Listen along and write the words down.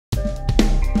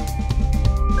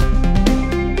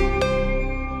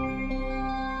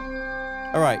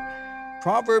All right,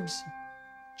 Proverbs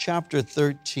chapter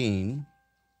 13.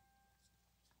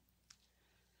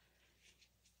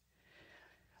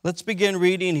 Let's begin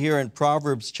reading here in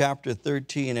Proverbs chapter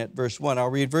 13 at verse 1. I'll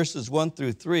read verses 1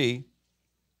 through 3,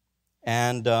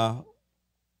 and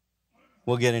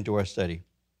we'll get into our study.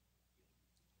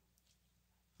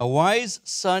 A wise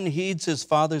son heeds his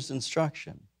father's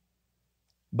instruction,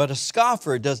 but a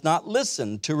scoffer does not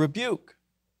listen to rebuke.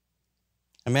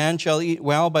 A man shall eat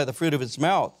well by the fruit of his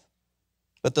mouth,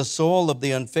 but the soul of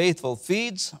the unfaithful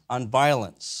feeds on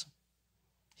violence.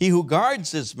 He who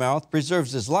guards his mouth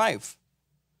preserves his life,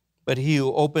 but he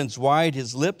who opens wide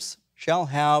his lips shall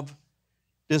have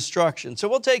destruction. So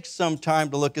we'll take some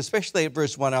time to look, especially at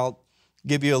verse 1. I'll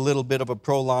give you a little bit of a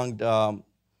prolonged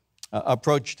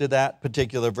approach to that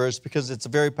particular verse because it's a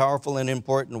very powerful and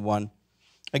important one.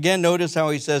 Again, notice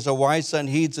how he says, a wise son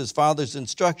heeds his father's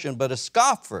instruction, but a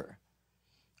scoffer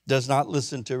does not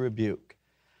listen to rebuke.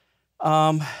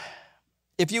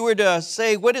 If you were to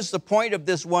say, what is the point of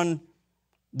this one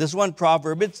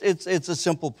proverb? It's a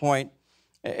simple point.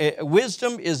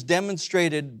 Wisdom is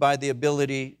demonstrated by the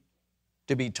ability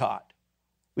to be taught.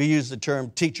 We use the term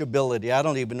teachability. I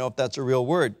don't even know if that's a real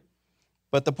word.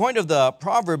 But the point of the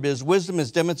proverb is wisdom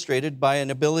is demonstrated by an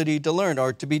ability to learn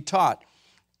or to be taught.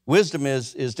 Wisdom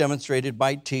is demonstrated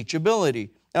by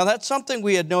teachability. Now, that's something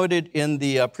we had noted in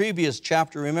the previous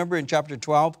chapter. Remember in chapter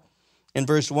 12, in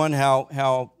verse 1,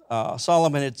 how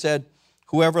Solomon had said,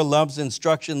 whoever loves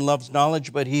instruction loves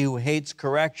knowledge, but he who hates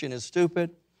correction is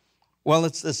stupid. Well,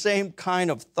 it's the same kind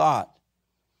of thought.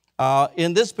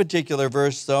 In this particular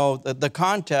verse, though, the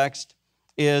context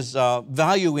is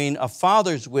valuing a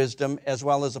father's wisdom as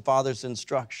well as a father's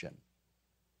instruction.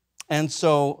 And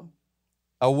so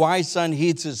a wise son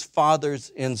heeds his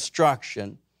father's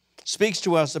instruction. Speaks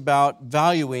to us about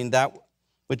valuing that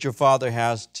which your father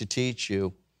has to teach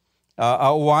you.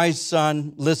 A wise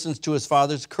son listens to his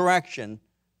father's correction.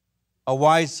 A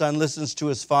wise son listens to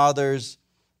his father's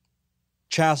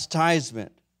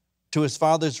chastisement, to his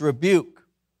father's rebuke.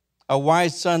 A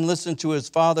wise son listens to his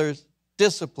father's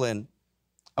discipline.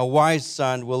 A wise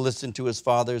son will listen to his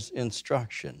father's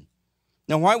instruction.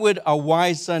 Now, why would a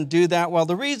wise son do that? Well,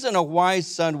 the reason a wise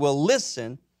son will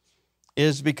listen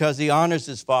is because he honors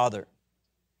his father.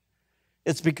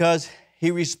 It's because he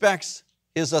respects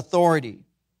his authority.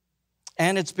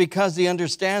 And it's because he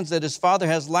understands that his father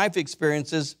has life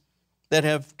experiences that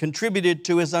have contributed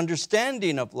to his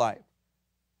understanding of life.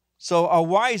 So a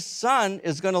wise son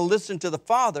is going to listen to the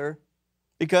father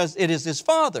because it is his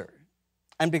father,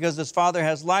 and because his father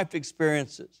has life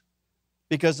experiences,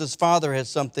 because his father has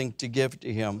something to give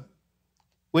to him.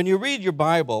 When you read your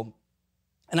Bible,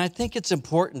 and I think it's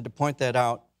important to point that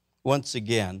out once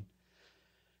again.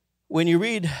 When you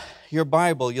read your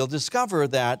Bible, you'll discover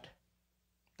that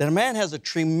a man has a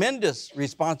tremendous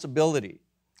responsibility.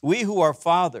 We who are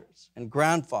fathers and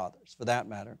grandfathers, for that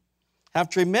matter, have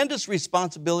tremendous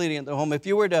responsibility in the home. If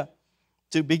you were to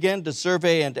begin to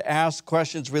survey and to ask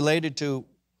questions related to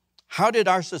how did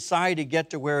our society get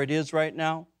to where it is right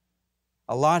now,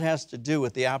 a lot has to do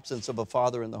with the absence of a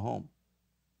father in the home.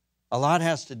 A lot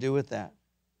has to do with that.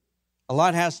 A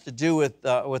lot has to do with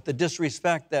the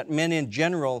disrespect that men in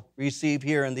general receive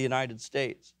here in the United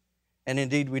States. And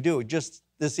indeed we do. Just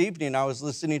this evening I was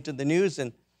listening to the news,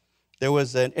 and there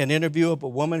was an interview of a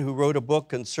woman who wrote a book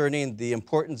concerning the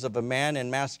importance of a man and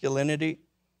masculinity.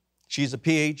 She's a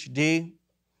PhD,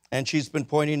 and she's been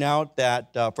pointing out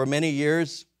that for many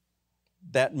years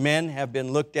that men have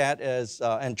been looked at as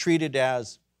and treated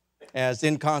as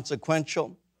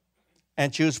inconsequential.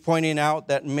 And she was pointing out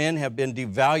that men have been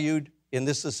devalued in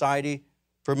this society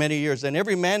for many years. And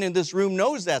every man in this room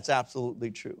knows that's absolutely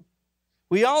true.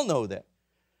 We all know that.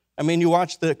 I mean, you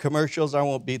watch the commercials. I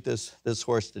won't beat this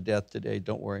horse to death today,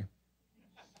 don't worry.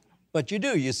 But you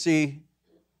do. You see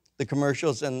the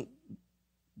commercials, and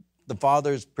the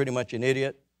father's pretty much an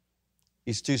idiot.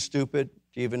 He's too stupid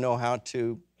to even know how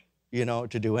to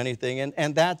do anything.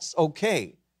 And that's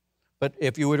okay. But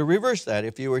if you were to reverse that,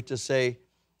 if you were to say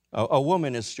a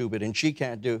woman is stupid and she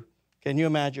can't do, can you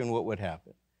imagine what would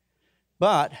happen?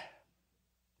 But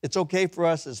it's okay for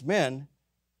us as men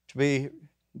to be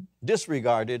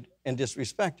disregarded and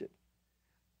disrespected.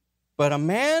 But a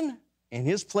man in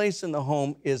his place in the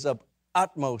home is of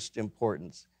utmost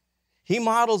importance. He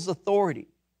models authority.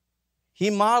 He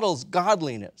models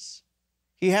godliness.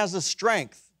 He has a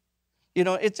strength. You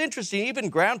know, it's interesting,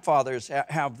 even grandfathers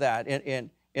have that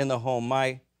in the home.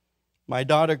 My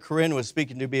daughter Corinne was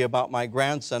speaking to me about my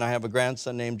grandson. I have a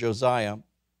grandson named Josiah.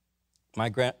 My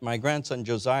grandson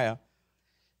Josiah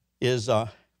is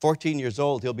 14 years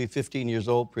old. He'll be 15 years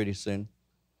old pretty soon.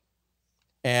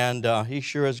 And he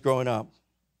sure is growing up,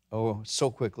 oh, so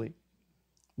quickly.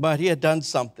 But he had done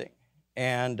something.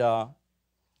 And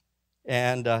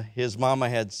his mama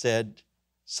had said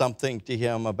something to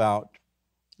him about,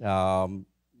 he's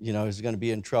going to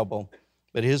be in trouble.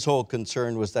 But his whole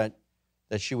concern was that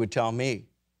she would tell me,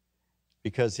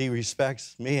 because he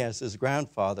respects me as his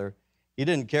grandfather. He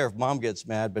didn't care if mom gets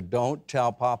mad, but don't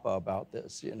tell Papa about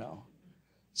this,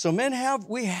 So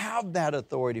we have that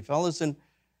authority, fellas,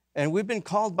 and we've been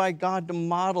called by God to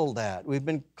model that. We've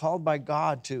been called by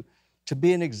God to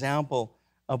be an example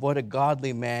of what a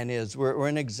godly man is. We're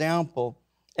an example,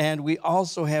 and we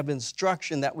also have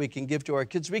instruction that we can give to our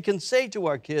kids. We can say to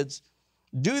our kids,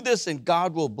 do this and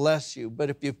God will bless you, but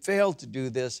if you fail to do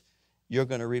this, you're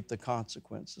going to reap the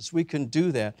consequences. We can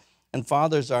do that, and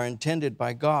fathers are intended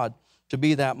by God to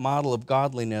be that model of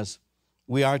godliness.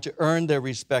 We are to earn their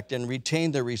respect and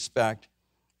retain their respect,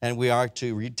 and we are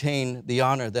to retain the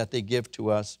honor that they give to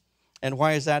us. And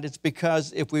why is that? It's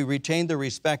because if we retain the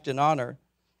respect and honor,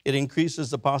 it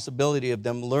increases the possibility of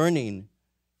them learning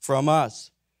from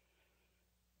us.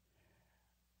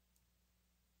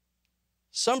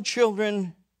 Some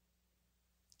children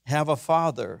have a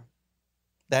father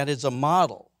that is a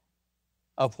model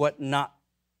of what not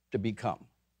to become.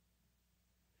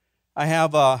 I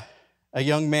have a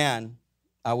young man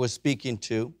I was speaking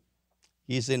to.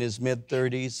 He's in his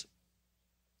mid-30s.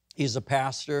 He's a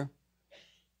pastor.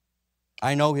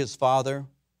 I know his father.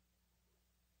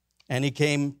 And he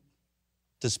came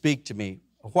to speak to me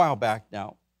a while back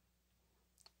now.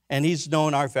 And he's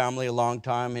known our family a long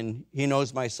time, and he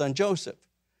knows my son Joseph.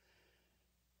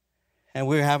 And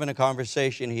we were having a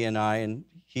conversation, he and I, and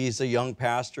he's a young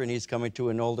pastor, and he's coming to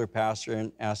an older pastor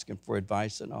and asking for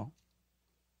advice and all.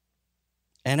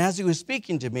 And as he was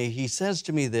speaking to me, he says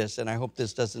to me this, and I hope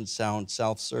this doesn't sound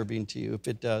self-serving to you. If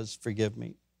it does, forgive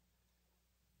me.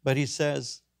 But he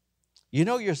says,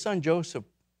 your son Joseph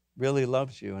really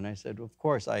loves you. And I said, well, of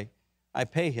course, I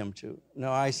pay him to.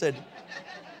 No, I said,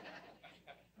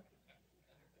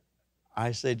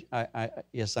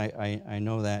 yes, I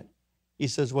know that. He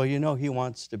says, well, he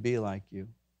wants to be like you.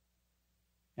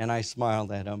 And I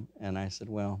smiled at him, and I said,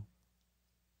 well,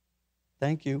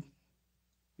 thank you,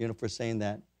 for saying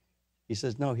that. He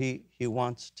says, no, he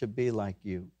wants to be like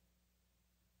you.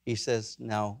 He says,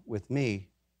 now, with me,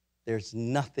 there's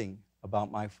nothing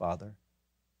about my father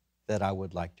that I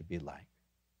would like to be like.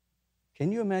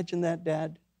 Can you imagine that,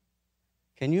 Dad?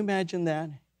 Can you imagine that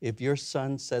if your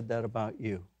son said that about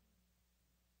you?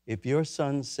 If your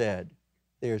son said,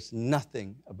 there's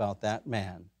nothing about that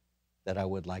man that I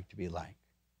would like to be like.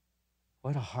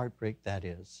 What a heartbreak that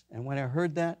is. And when I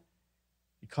heard that,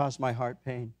 it caused my heart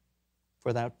pain,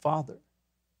 for that father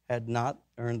had not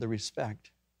earned the respect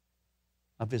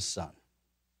of his son.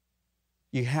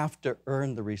 You have to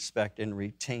earn the respect and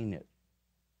retain it.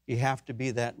 You have to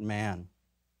be that man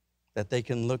that they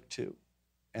can look to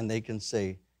and they can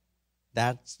say,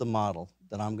 that's the model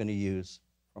that I'm going to use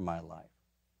for my life.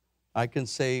 I can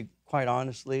say quite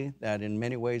honestly that in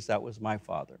many ways that was my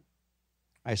father.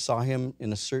 I saw him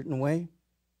in a certain way,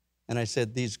 and I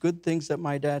said, these good things that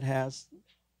my dad has,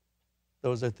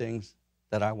 those are things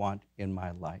that I want in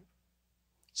my life.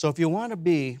 So if you want to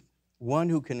be one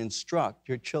who can instruct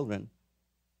your children,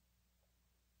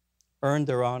 earn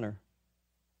their honor,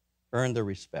 earn their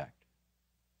respect,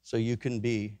 so you can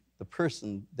be the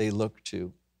person they look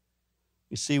to.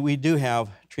 You see, we do have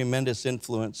tremendous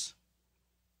influence.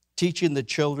 Teaching the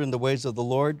children the ways of the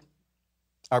Lord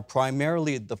are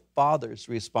primarily the father's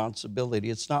responsibility.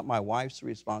 It's not my wife's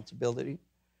responsibility.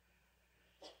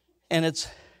 And it's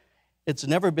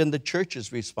never been the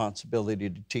church's responsibility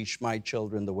to teach my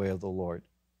children the way of the Lord.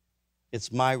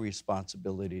 It's my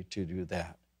responsibility to do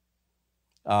that.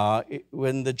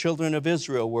 When the children of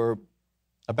Israel were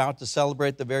about to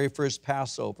celebrate the very first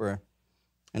Passover,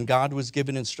 and God was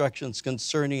given instructions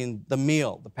concerning the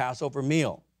meal, the Passover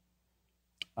meal,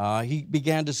 he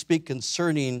began to speak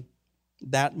concerning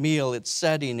that meal, its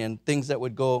setting, and things that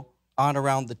would go on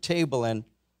around the table. And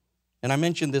I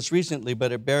mentioned this recently,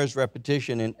 but it bears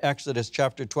repetition in Exodus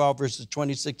chapter 12, verses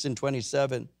 26 and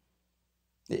 27.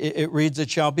 It reads, it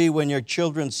shall be when your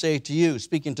children say to you,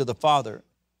 speaking to the father,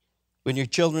 when your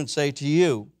children say to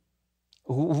you,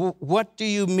 what do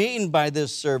you mean by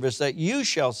this service, that you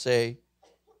shall say,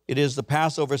 it is the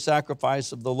Passover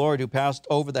sacrifice of the Lord who passed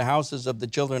over the houses of the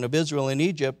children of Israel in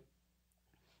Egypt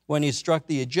when he struck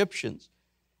the Egyptians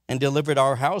and delivered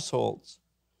our households.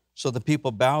 So the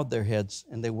people bowed their heads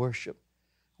and they worshiped.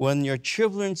 When your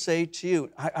children say to you,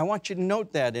 I want you to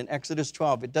note that in Exodus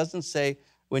 12, it doesn't say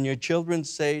when your children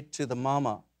say to the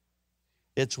mama.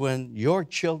 It's when your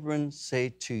children say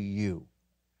to you.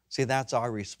 See, that's our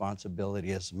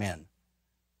responsibility as men,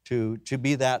 to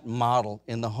be that model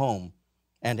in the home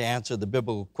and to answer the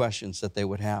biblical questions that they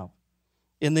would have.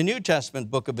 In the New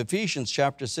Testament book of Ephesians,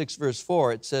 chapter 6, verse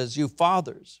 4, it says, "You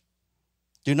fathers,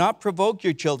 do not provoke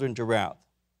your children to wrath,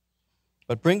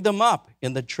 but bring them up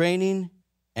in the training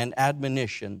and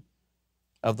admonition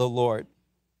of the Lord."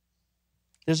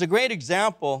 There's a great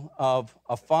example of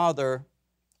a father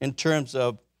in terms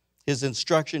of his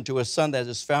instruction to a son that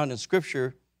is found in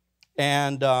Scripture,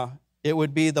 and it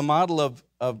would be the model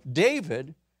of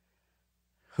David,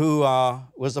 who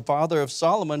was the father of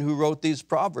Solomon, who wrote these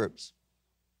Proverbs.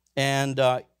 And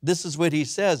this is what he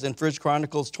says in 1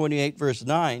 Chronicles 28, verse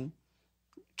 9.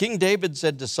 King David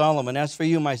said to Solomon, "As for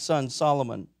you, my son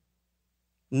Solomon,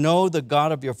 know the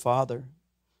God of your father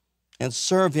and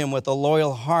serve him with a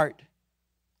loyal heart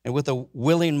and with a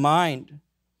willing mind.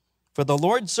 For the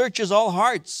Lord searches all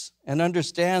hearts and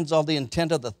understands all the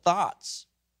intent of the thoughts.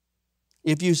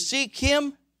 If you seek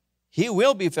him, he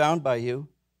will be found by you.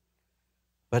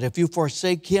 But if you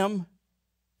forsake him,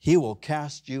 he will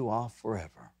cast you off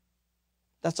forever."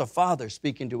 That's a father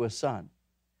speaking to a son.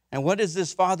 And what is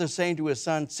this father saying to his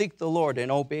son? Seek the Lord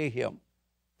and obey him.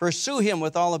 Pursue him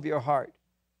with all of your heart.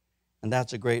 And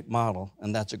that's a great model,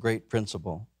 and that's a great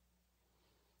principle.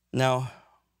 Now,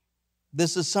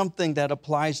 this is something that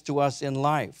applies to us in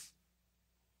life.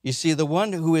 You see, the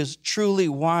one who is truly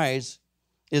wise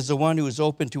is the one who is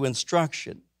open to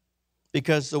instruction,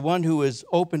 because the one who is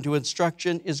open to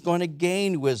instruction is going to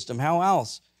gain wisdom. How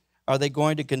else are they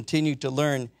going to continue to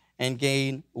learn and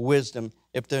gain wisdom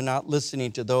if they're not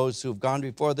listening to those who've gone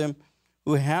before them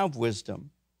who have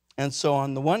wisdom? And so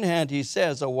on the one hand, he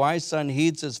says, a wise son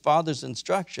heeds his father's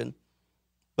instruction,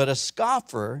 but a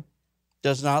scoffer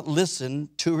does not listen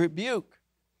to rebuke.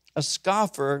 A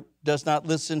scoffer does not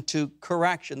listen to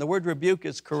correction. The word rebuke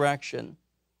is correction.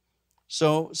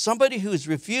 So somebody who's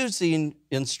refusing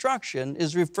instruction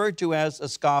is referred to as a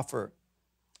scoffer.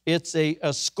 It's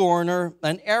a scorner,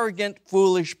 an arrogant,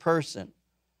 foolish person.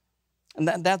 And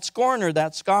that scorner,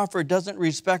 that scoffer, doesn't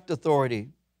respect authority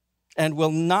and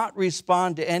will not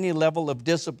respond to any level of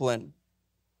discipline.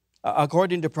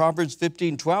 According to Proverbs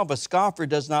 15:12, a scoffer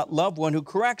does not love one who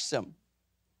corrects him,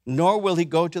 nor will he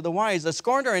go to the wise. A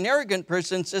scorner, an arrogant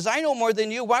person, says, "I know more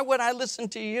than you. Why would I listen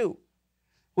to you?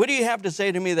 What do you have to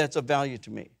say to me that's of value to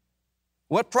me?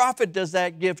 What profit does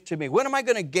that give to me? What am I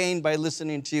going to gain by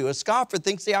listening to you?" A scoffer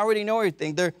thinks they already know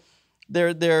everything.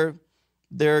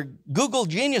 They're Google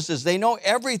geniuses. They know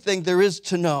everything there is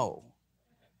to know.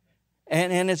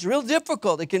 And it's real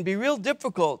difficult. It can be real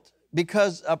difficult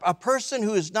because a person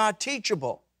who is not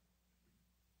teachable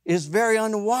is very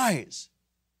unwise.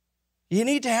 You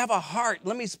need to have a heart.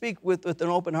 Let me speak with an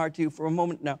open heart to you for a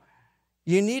moment now.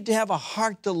 You need to have a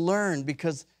heart to learn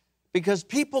because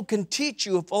people can teach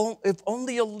you if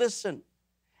only you'll listen.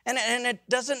 And it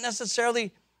doesn't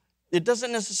necessarily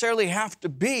have to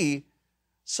be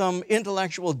some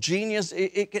intellectual genius.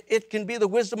 It can be the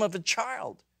wisdom of a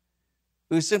child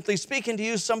who's simply speaking to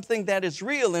you something that is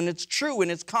real and it's true and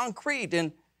it's concrete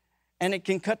and it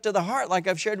can cut to the heart. Like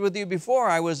I've shared with you before,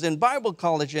 I was in Bible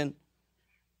college, and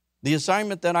the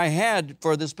assignment that I had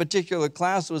for this particular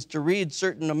class was to read a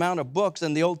certain amount of books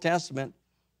in the Old Testament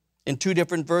in 2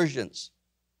 different versions.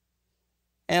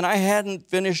 And I hadn't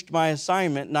finished my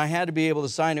assignment, and I had to be able to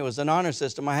sign. It was an honor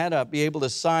system. I had to be able to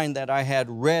sign that I had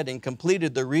read and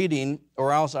completed the reading,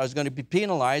 or else I was going to be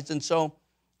penalized. And so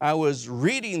I was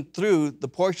reading through the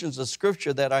portions of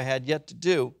Scripture that I had yet to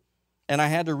do, and I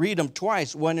had to read them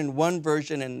twice, one in one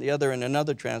version and the other in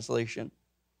another translation.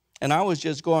 And I was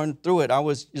just going through it. I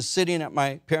was just sitting at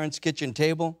my parents' kitchen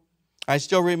table. I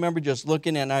still remember just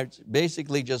looking, and I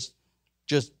basically just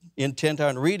intent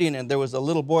on reading, and there was a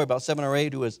little boy, about 7 or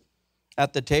 8, who was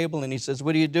at the table, and he says,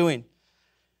 "What are you doing?"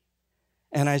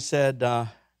 And I said,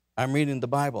 "I'm reading the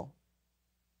Bible."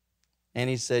 And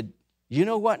he said, "You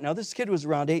know what?" Now, this kid was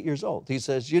around 8 years old. He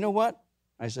says, "You know what?"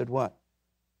 I said, "What?"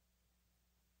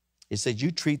 He said,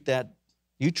 you treat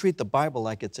the Bible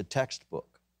like it's a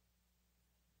textbook."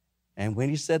 And when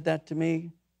he said that to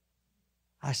me,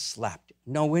 I slapped him.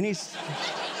 No, when he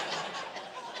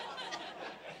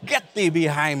 "Get thee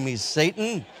behind me,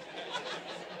 Satan.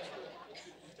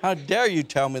 How dare you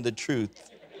tell me the truth?"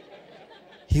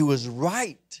 He was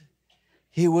right.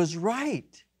 He was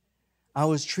right. I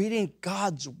was treating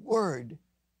God's word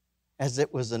as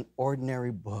it was an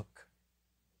ordinary book.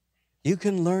 You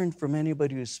can learn from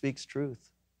anybody who speaks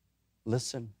truth.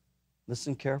 Listen.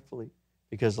 Listen carefully,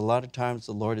 because a lot of times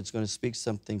the Lord is going to speak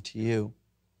something to you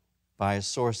by a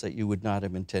source that you would not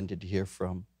have intended to hear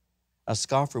from. A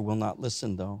scoffer will not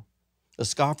listen, though. A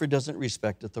scoffer doesn't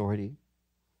respect authority.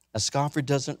 A scoffer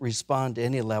doesn't respond to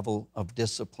any level of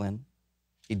discipline.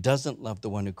 He doesn't love the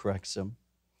one who corrects him.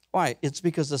 Why? It's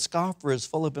because the scoffer is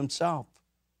full of himself,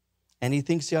 and he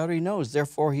thinks he already knows.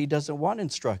 Therefore, he doesn't want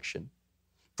instruction.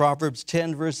 Proverbs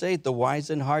 10, verse 8, the wise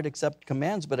in heart accept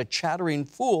commands, but a chattering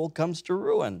fool comes to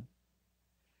ruin.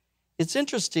 It's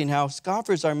interesting how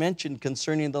scoffers are mentioned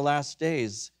concerning the last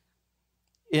days.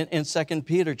 In 2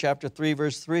 Peter chapter 3,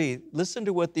 verse 3, listen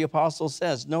to what the apostle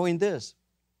says, knowing this,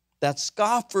 that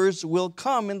scoffers will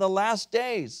come in the last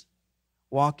days,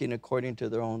 walking according to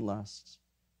their own lusts.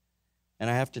 And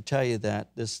I have to tell you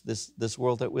that this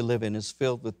world that we live in is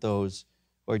filled with those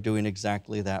who are doing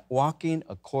exactly that, walking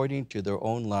according to their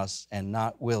own lusts and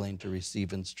not willing to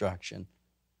receive instruction.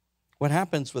 What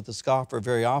happens with the scoffer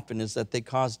very often is that they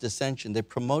cause dissension. They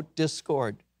promote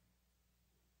discord.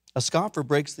 A scoffer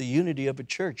breaks the unity of a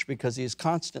church because he is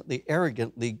constantly,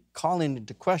 arrogantly calling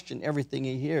into question everything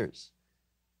he hears.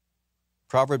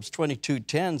 Proverbs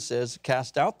 22:10 says,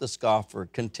 cast out the scoffer,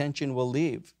 contention will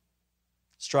leave.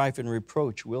 Strife and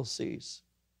reproach will cease.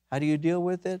 How do you deal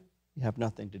with it? You have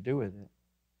nothing to do with it.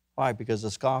 Why? Because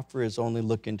a scoffer is only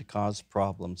looking to cause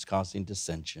problems, causing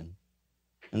dissension.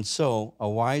 And so, a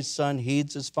wise son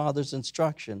heeds his father's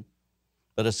instruction,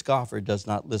 but a scoffer does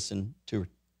not listen to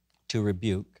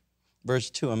rebuke. Verse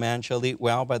 2, a man shall eat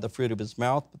well by the fruit of his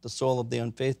mouth, but the soul of the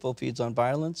unfaithful feeds on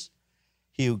violence.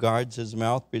 He who guards his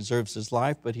mouth preserves his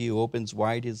life, but he who opens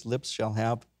wide his lips shall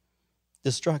have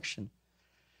destruction.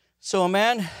 So a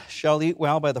man shall eat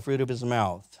well by the fruit of his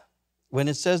mouth. When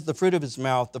it says the fruit of his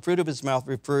mouth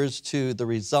refers to the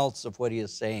results of what he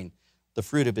is saying, the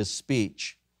fruit of his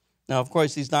speech. Now, of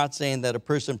course, he's not saying that a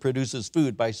person produces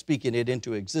food by speaking it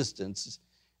into existence.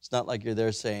 It's not like you're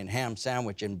there saying ham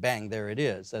sandwich and bang, there it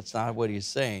is. That's not what he's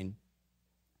saying.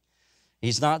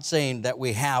 He's not saying that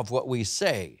we have what we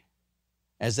say,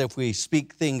 as if we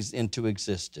speak things into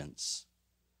existence.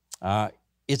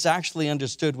 It's actually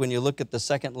understood when you look at the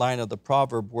second line of the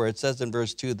proverb where it says in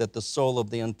verse 2 that the soul of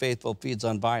the unfaithful feeds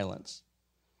on violence.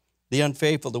 The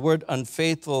word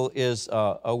unfaithful is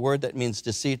a word that means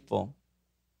deceitful.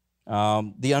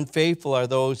 The unfaithful are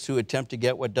those who attempt to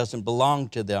get what doesn't belong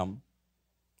to them.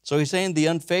 So he's saying the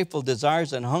unfaithful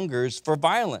desires and hungers for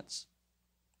violence,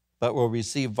 but will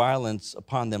receive violence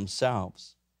upon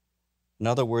themselves. In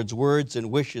other words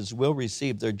and wishes will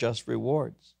receive their just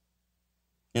rewards.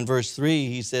 In verse 3,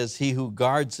 he says, he who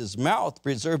guards his mouth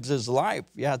preserves his life.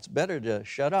 Yeah, it's better to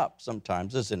shut up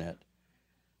sometimes, isn't it?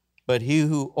 But he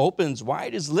who opens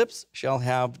wide his lips shall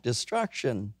have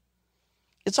destruction.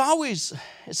 It's always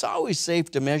safe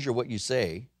to measure what you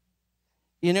say.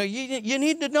 You know, you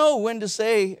need to know when to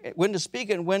speak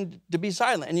and when to be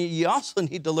silent. And you also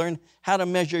need to learn how to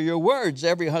measure your words.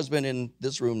 Every husband in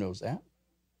this room knows that.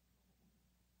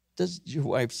 Your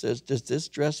wife says, does this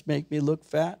dress make me look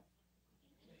fat?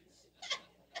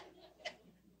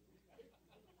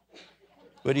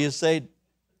 What do you say?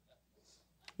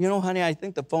 You know, honey, I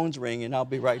think the phone's ringing. I'll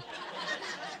be right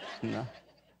back. No.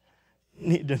 You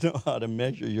need to know how to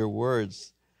measure your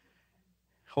words.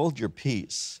 Hold your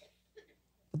peace.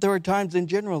 But there are times in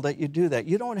general that you do that.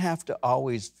 You don't have to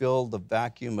always fill the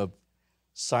vacuum of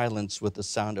silence with the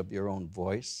sound of your own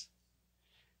voice.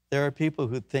 There are people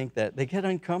who think that they get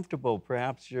uncomfortable.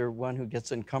 Perhaps you're one who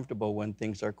gets uncomfortable when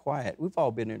things are quiet. We've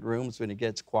all been in rooms when it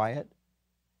gets quiet.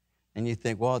 And you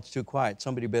think, well, it's too quiet.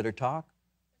 Somebody better talk.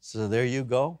 So there you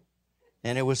go.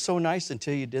 And it was so nice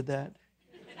until you did that.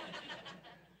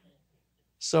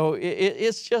 So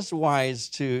it's just wise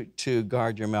to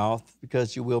guard your mouth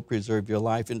because you will preserve your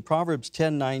life. In Proverbs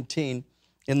 10:19,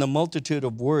 in the multitude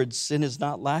of words, sin is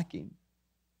not lacking,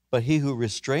 but he who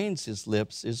restrains his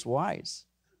lips is wise.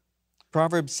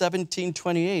 Proverbs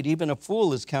 17:28, even a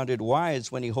fool is counted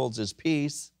wise when he holds his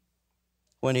peace.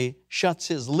 When he shuts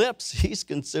his lips, he's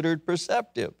considered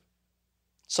perceptive.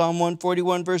 Psalm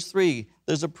 141, verse 3,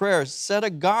 there's a prayer, set a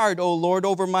guard, O Lord,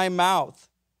 over my mouth.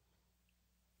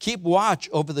 Keep watch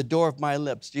over the door of my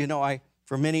lips. Do you know,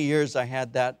 for many years I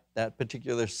had that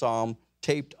particular psalm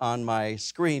taped on my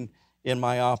screen in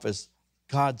my office.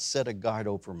 God set a guard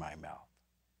over my mouth.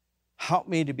 Help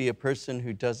me to be a person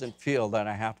who doesn't feel that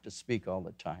I have to speak all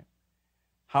the time.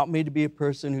 Help me to be a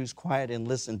person who's quiet and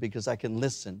listen because I can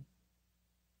listen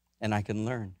and I can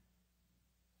learn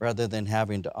rather than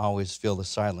having to always fill the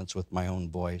silence with my own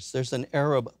voice. There's an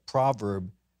Arab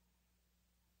proverb,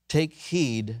 take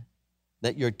heed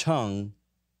that your tongue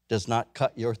does not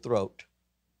cut your throat.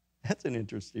 That's an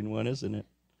interesting one, isn't it?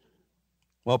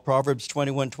 Well, Proverbs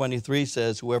 21:23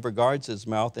 says, whoever guards his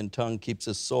mouth and tongue keeps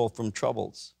his soul from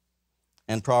troubles.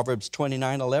 And Proverbs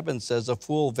 29:11 says, a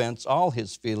fool vents all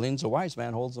his feelings, a wise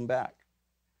man holds them back.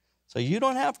 So you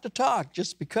don't have to talk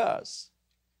just because.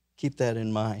 Keep that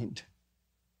in mind.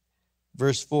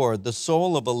 Verse 4, the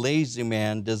soul of a lazy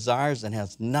man desires and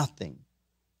has nothing,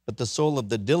 but the soul of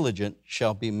the diligent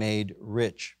shall be made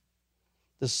rich.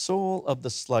 The soul of the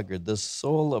sluggard, the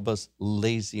soul of a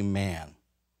lazy man.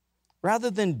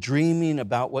 Rather than dreaming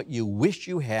about what you wish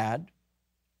you had,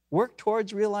 work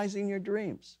towards realizing your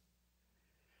dreams.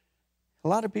 A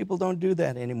lot of people don't do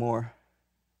that anymore.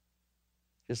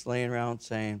 Just laying around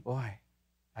saying, boy,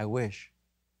 I wish.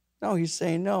 No, he's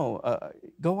saying, no,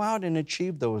 go out and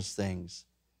achieve those things.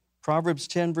 Proverbs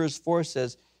 10 verse 4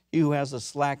 says, he who has a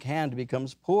slack hand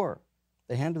becomes poor.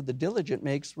 The hand of the diligent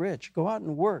makes rich. Go out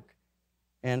and work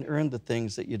and earn the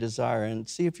things that you desire and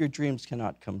see if your dreams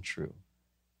cannot come true.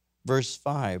 Verse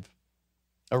 5,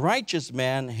 a righteous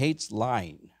man hates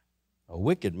lying. A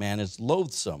wicked man is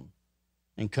loathsome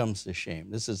and comes to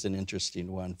shame. This is an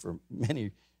interesting one for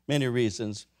many, many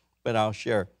reasons, but I'll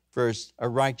share. First, a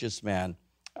righteous man.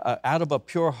 Out of a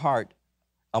pure heart,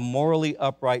 a morally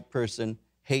upright person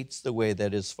hates the way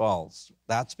that is false.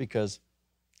 That's because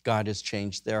God has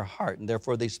changed their heart, and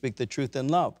therefore they speak the truth in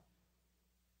love.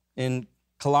 In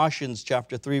Colossians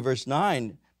chapter 3, verse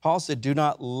 9, Paul said, do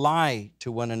not lie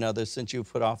to one another since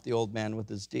you've put off the old man with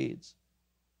his deeds.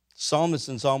 Psalmist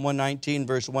in Psalm 119,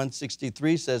 verse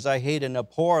 163 says, I hate and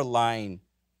abhor lying.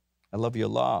 I love your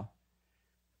law.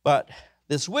 But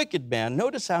this wicked man,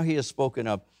 notice how he is spoken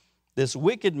of. This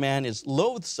wicked man is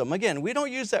loathsome. Again, we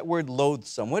don't use that word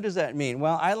loathsome. What does that mean?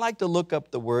 Well, I like to look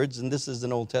up the words, and this is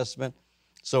an Old Testament,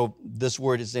 so this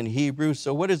word is in Hebrew.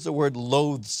 So what does the word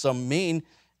loathsome mean?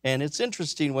 And it's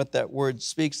interesting what that word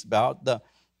speaks about.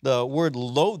 The word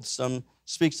loathsome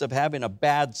speaks of having a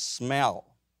bad smell.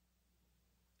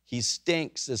 He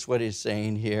stinks is what he's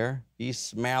saying here. He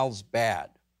smells bad.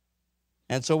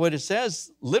 And so what it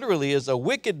says literally is a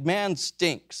wicked man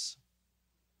stinks.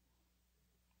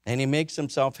 And he makes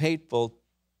himself hateful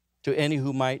to any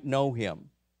who might know him.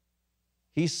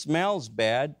 He smells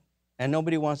bad, and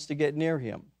nobody wants to get near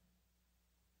him.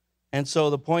 And so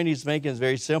the point he's making is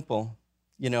very simple.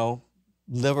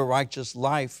 Live a righteous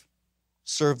life,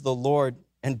 serve the Lord,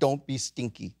 and don't be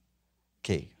stinky.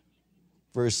 Okay,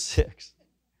 verse 6.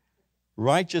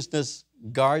 Righteousness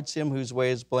guards him whose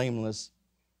way is blameless,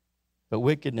 but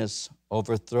wickedness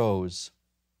overthrows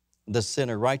the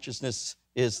sinner. Righteousness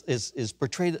is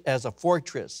portrayed as a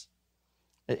fortress.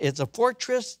 It's a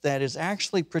fortress that is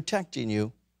actually protecting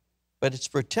you, but it's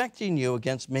protecting you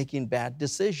against making bad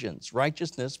decisions.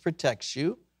 Righteousness protects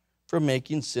you from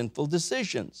making sinful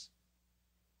decisions.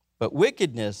 But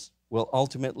wickedness will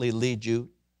ultimately lead you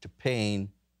to paying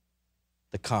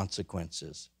the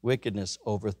consequences. Wickedness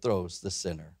overthrows the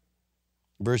sinner.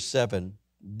 Verse 7,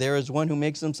 there is one who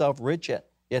makes himself rich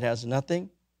yet has nothing,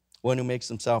 one who makes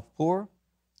himself poor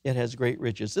yet has great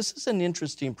riches. This is an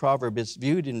interesting proverb. It's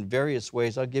viewed in various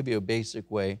ways. I'll give you a basic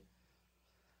way.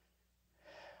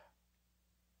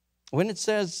 When it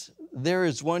says, there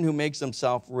is one who makes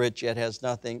himself rich yet has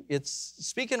nothing, it's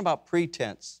speaking about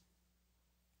pretense.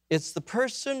 It's the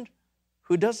person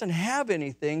who doesn't have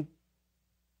anything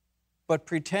but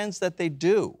pretends that they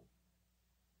do.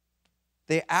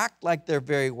 They act like they're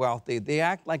very wealthy. They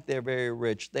act like they're very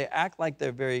rich. They act like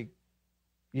they're very,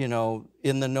 in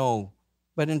the know.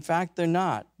 But in fact, they're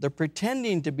not. They're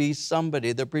pretending to be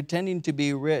somebody. They're pretending to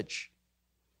be rich.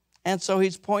 And so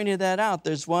he's pointed that out.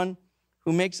 There's one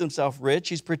who makes himself rich.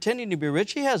 He's pretending to be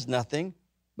rich. He has nothing.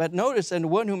 But notice, and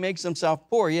one who makes himself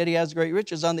poor, yet he has great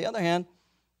riches. On the other hand,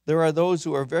 there are those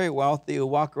who are very wealthy who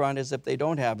walk around as if they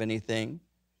don't have anything.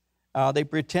 They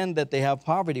pretend that they have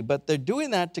poverty, but they're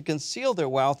doing that to conceal their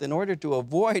wealth in order to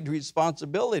avoid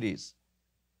responsibilities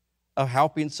of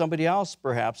helping somebody else,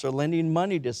 perhaps, or lending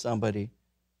money to somebody.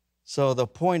 So the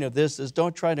point of this is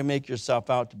don't try to make yourself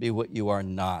out to be what you are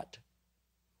not.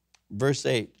 Verse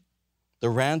 8, the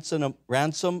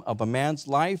ransom of a man's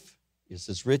life is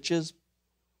his riches,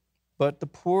 but the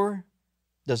poor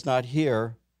does not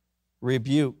hear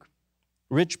rebuke.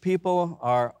 Rich people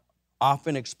are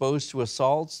often exposed to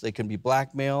assaults. They can be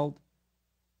blackmailed.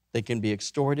 They can be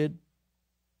extorted.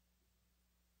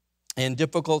 In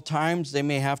difficult times, they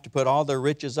may have to put all their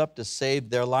riches up to save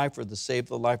their life or to save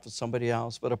the life of somebody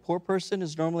else. But a poor person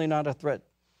is normally not a threat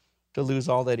to lose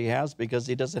all that he has because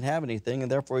he doesn't have anything,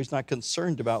 and therefore he's not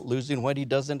concerned about losing what he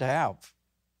doesn't have.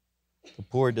 The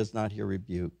poor does not hear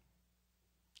rebuke.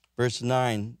 Verse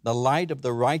 9, the light of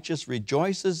the righteous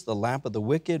rejoices, the lamp of the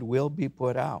wicked will be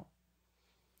put out.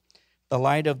 The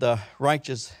light of the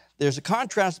righteous, there's a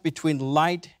contrast between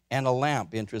light and a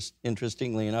lamp,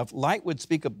 interestingly enough. Light would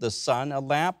speak of the sun. A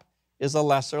lamp is a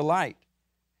lesser light.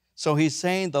 So he's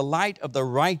saying the light of the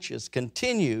righteous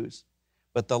continues,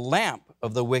 but the lamp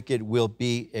of the wicked will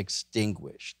be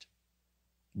extinguished.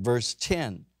 Verse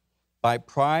 10, by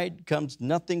pride comes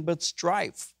nothing but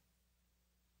strife,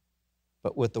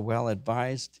 but with the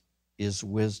well-advised is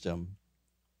wisdom.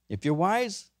 If you're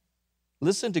wise,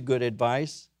 listen to good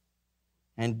advice,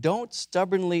 and don't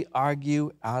stubbornly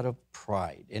argue out of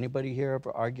pride. Anybody here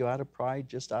ever argue out of pride,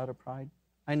 just out of pride?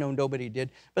 I know nobody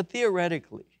did, but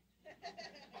theoretically.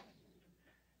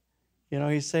 You know,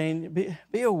 he's saying,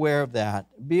 be aware of that.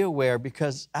 Be aware,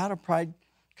 because out of pride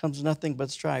comes nothing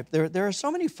but strife. There are so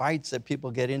many fights that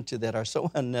people get into that are so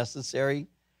unnecessary.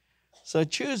 So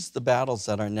choose the battles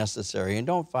that are necessary and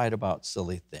don't fight about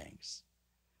silly things.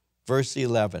 Verse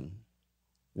 11,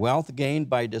 wealth gained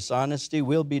by dishonesty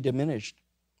will be diminished,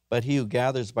 but he who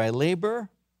gathers by labor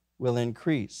will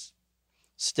increase.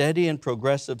 Steady and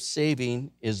progressive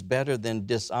saving is better than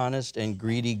dishonest and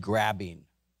greedy grabbing.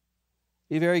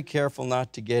 Be very careful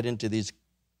not to get into these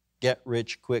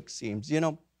get-rich-quick schemes. You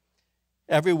know,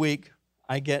 every week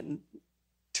I get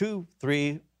 2,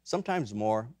 3, sometimes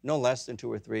more, no less than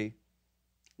 2 or 3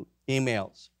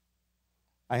 emails.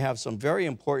 I have some very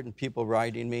important people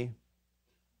writing me,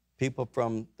 people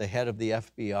from the head of the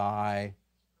FBI,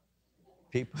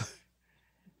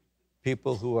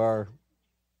 people who are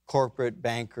corporate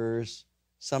bankers.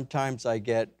 Sometimes I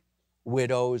get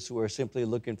widows who are simply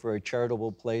looking for a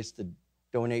charitable place to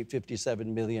donate $57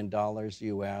 million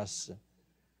US.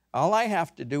 All I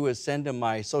have to do is send them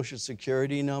my Social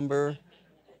Security number,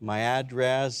 my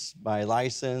address, my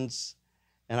license,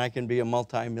 and I can be a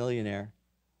multimillionaire.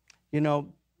 You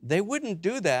know, they wouldn't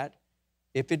do that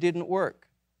if it didn't work.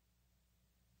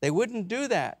 They wouldn't do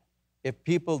that if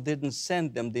people didn't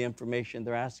send them the information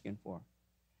they're asking for.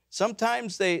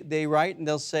 Sometimes they write and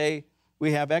they'll say,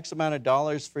 we have X amount of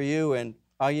dollars for you, and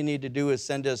all you need to do is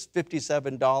send us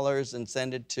 $57 and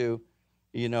send it to,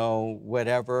 you know,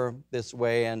 whatever this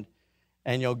way, and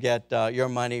you'll get your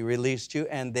money released to you,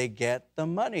 and they get the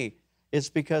money. It's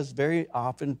because very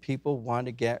often people want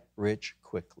to get rich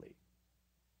quickly.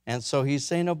 And so he's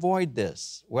saying avoid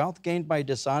this. Wealth gained by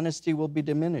dishonesty will be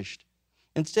diminished.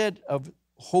 Instead of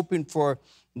hoping for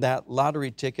that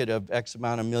lottery ticket of X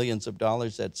amount of millions of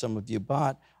dollars that some of you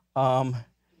bought,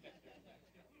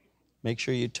 make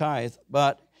sure you tithe,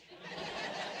 but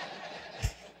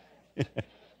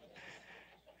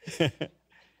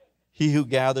he who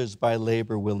gathers by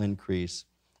labor will increase.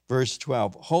 Verse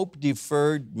 12, hope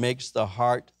deferred makes the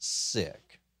heart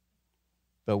sick,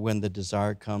 but when the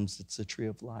desire comes, it's the tree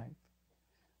of life.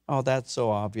 Oh, that's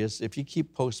so obvious. If you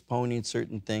keep postponing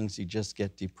certain things, you just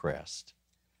get depressed.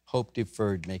 Hope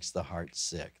deferred makes the heart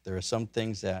sick. There are some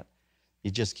things that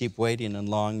you just keep waiting and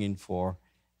longing for,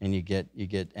 and you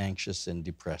get anxious and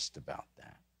depressed about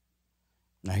that.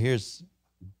 Now here's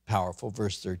powerful,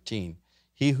 verse 13.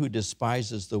 He who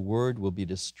despises the word will be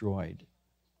destroyed.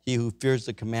 He who fears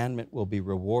the commandment will be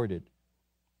rewarded.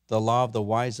 The law of the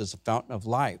wise is a fountain of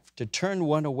life, to turn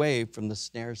one away from the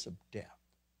snares of death.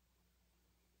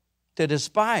 To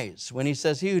despise, when he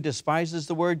says he who despises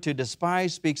the word, to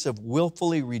despise speaks of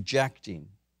willfully rejecting.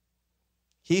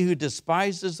 He who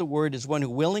despises the word is one who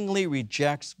willingly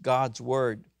rejects God's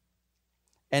word.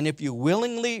 And if you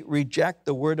willingly reject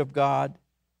the word of God,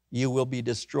 you will be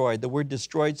destroyed. The word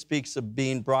destroyed speaks of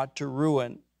being brought to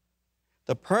ruin.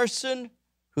 The person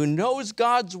who knows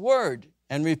God's word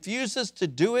and refuses to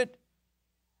do it,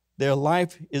 their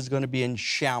life is going to be in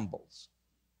shambles.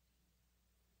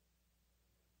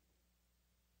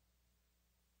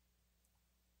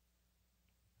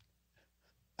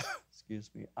 Excuse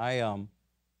me. How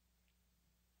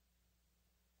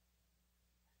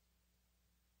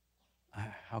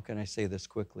can I say this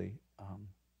quickly?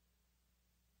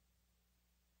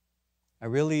 I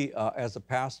really, as a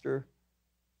pastor,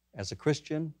 as a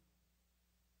Christian,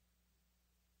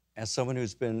 as someone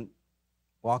who's been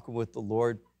walking with the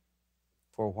Lord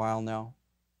for a while now,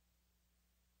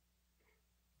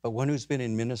 but one who's been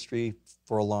in ministry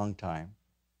for a long time,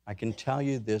 I can tell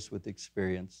you this with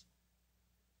experience,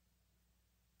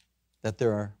 that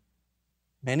there are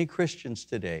many Christians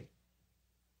today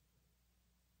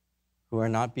who are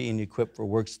not being equipped for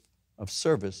works of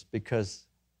service because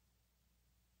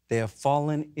they have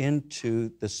fallen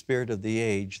into the spirit of the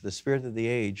age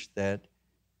that,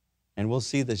 and we'll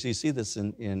see this, you see this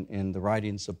in the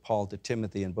writings of Paul to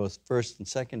Timothy in both 1st and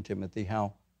 2nd Timothy,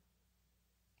 how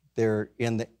there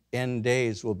in the end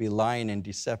days will be lying and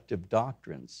deceptive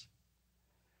doctrines.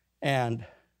 And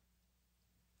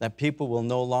that people will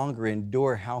no longer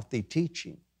endure healthy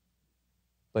teaching,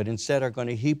 but instead are going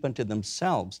to heap unto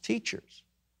themselves teachers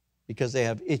because they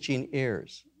have itching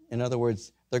ears. In other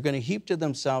words, they're going to heap to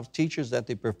themselves teachers that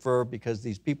they prefer because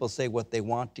these people say what they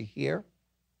want to hear.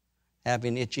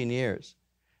 having itching ears.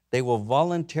 They will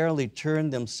voluntarily turn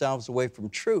themselves away from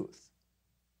truth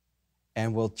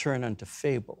and will turn unto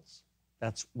fables.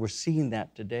 We're seeing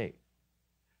that today.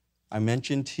 I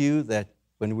mentioned to you that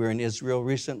when we were in Israel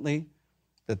recently,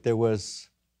 that there was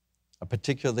a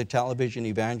particular television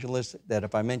evangelist that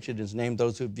if I mentioned his name,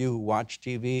 those of you who watch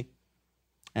TV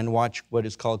and watch what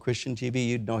is called Christian TV,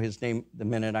 you'd know his name the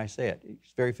minute I say it.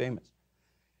 He's very famous.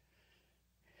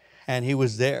 And he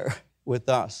was there with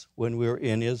us when we were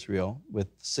in Israel with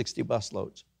 60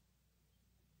 busloads.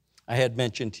 I had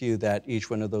mentioned to you that each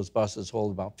one of those buses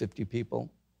hold about 50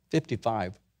 people,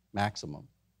 55 maximum.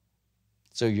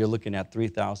 So you're looking at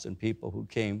 3,000 people who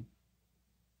came.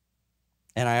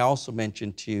 And I also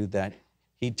mentioned to you that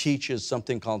he teaches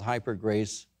something called hyper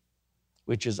grace,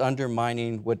 which is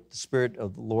undermining what the Spirit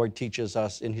of the Lord teaches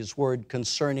us in his word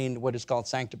concerning what is called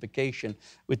sanctification,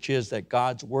 which is that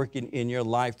God's working in your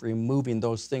life, removing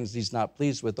those things he's not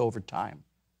pleased with over time.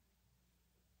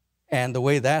 And the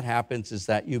way that happens is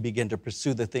that you begin to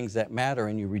pursue the things that matter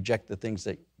and you reject the things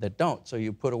that don't. So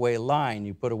you put away lying,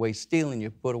 you put away stealing, you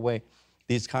put away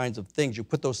these kinds of things. You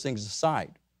put those things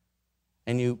aside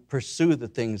and you pursue the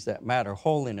things that matter,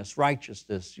 holiness,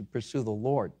 righteousness. You pursue the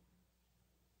Lord.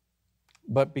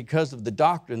 But because of the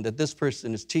doctrine that this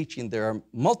person is teaching, there are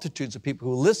multitudes of people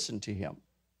who listen to him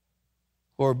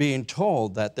who are being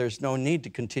told that there's no need to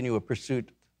continue a pursuit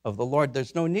of the Lord.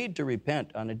 There's no need to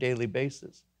repent on a daily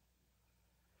basis.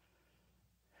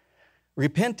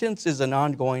 Repentance is an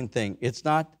ongoing thing. It's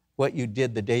not what you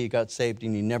did the day you got saved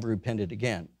and you never repented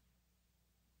again.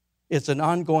 It's an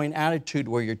ongoing attitude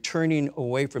where you're turning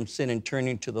away from sin and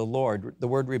turning to the Lord. The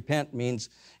word repent means,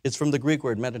 it's from the Greek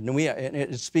word metanoia, and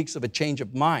it speaks of a change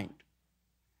of mind.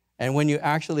 And when you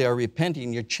actually are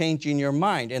repenting, you're changing your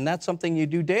mind, and that's something you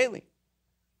do daily.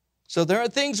 So there are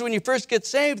things when you first get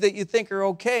saved that you think are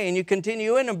okay, and you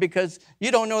continue in them because you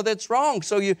don't know that's wrong.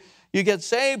 So you get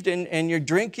saved, and you're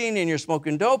drinking, and you're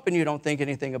smoking dope, and you don't think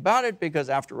anything about it because,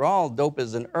 after all, dope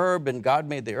is an herb, and God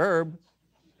made the herb.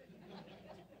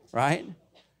 Right?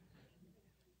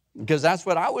 Because that's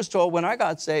what I was told when I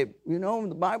got saved. You know,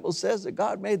 the Bible says that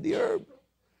God made the herb.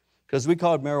 Because we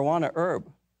called marijuana herb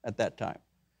at that time.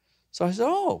 So I said,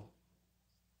 oh,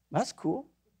 that's cool.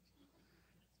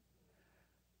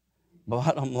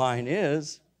 Bottom line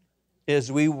is there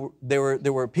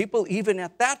were people even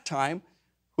at that time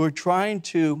who were trying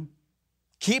to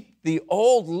keep the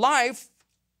old life,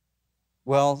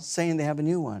 well, saying they have a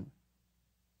new one.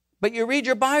 But you read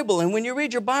your Bible, and when you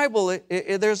read your Bible,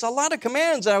 there's a lot of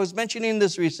commands. I was mentioning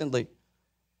this recently,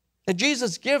 that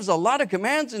Jesus gives a lot of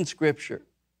commands in Scripture.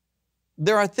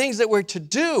 There are things that we're to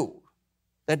do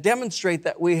that demonstrate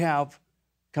that we have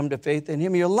come to faith in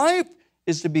him. Your life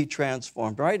is to be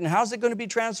transformed, right? And how's it going to be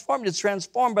transformed? It's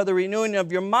transformed by the renewing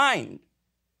of your mind.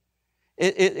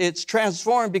 It's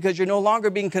transformed because you're no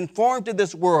longer being conformed to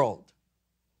this world,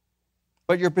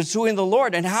 but you're pursuing the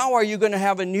Lord. And how are you going to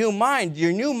have a new mind?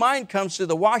 Your new mind comes through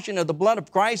the washing of the blood of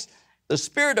Christ, the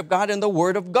Spirit of God, and the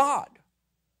Word of God.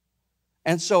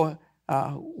 And so,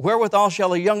 wherewithal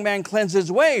shall a young man cleanse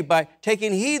his way? By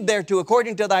taking heed thereto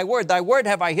according to thy word. Thy word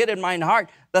have I hid in mine heart,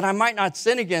 that I might not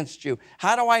sin against you.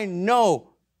 How do I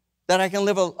know that I can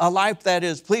live a life that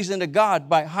is pleasing to God?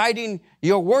 By hiding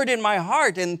your word in my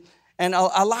heart and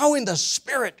allowing the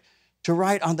Spirit to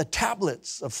write on the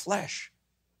tablets of flesh,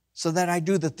 so that I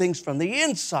do the things from the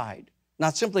inside,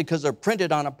 not simply because they're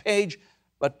printed on a page,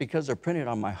 but because they're printed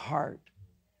on my heart.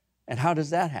 And how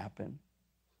does that happen?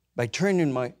 By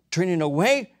turning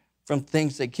away from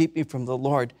things that keep me from the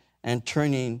Lord and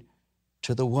turning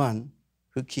to the one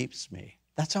who keeps me.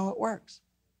 That's how it works.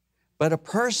 But a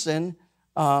person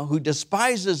who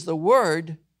despises the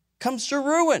word comes to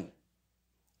ruin.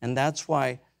 And that's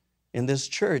why in this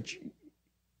church,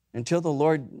 until the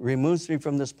Lord removes me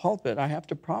from this pulpit, I have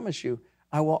to promise you,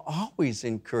 I will always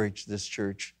encourage this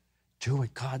church. Do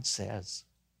what God says.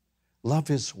 Love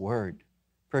his word.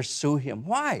 Pursue him.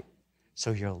 Why?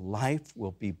 So your life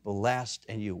will be blessed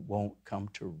and you won't come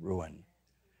to ruin.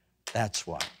 That's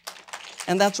why.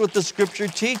 And that's what the Scripture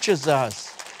teaches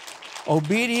us.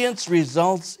 Obedience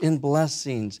results in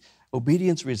blessings.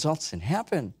 Obedience results in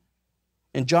heaven.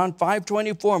 In John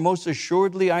 5:24, most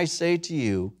assuredly I say to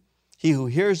you, he who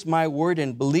hears my word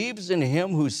and believes in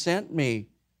him who sent me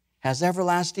has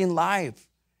everlasting life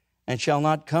and shall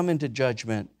not come into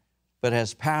judgment, but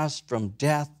has passed from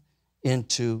death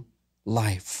into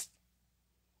life.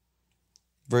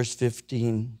 Verse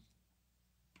 15,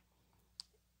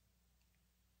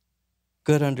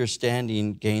 good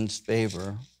understanding gains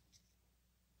favor,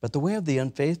 but the way of the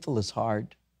unfaithful is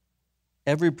hard.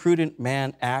 Every prudent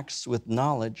man acts with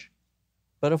knowledge,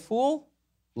 but a fool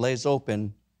lays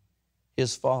open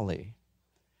his folly.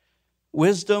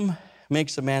 Wisdom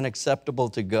makes a man acceptable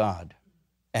to God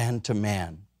and to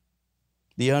man.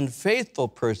 The unfaithful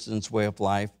person's way of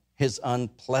life is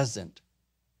unpleasant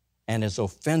and is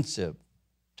offensive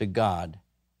to God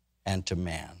and to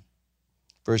man.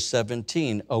 Verse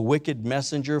 17, a wicked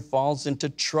messenger falls into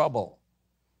trouble.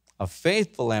 A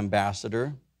faithful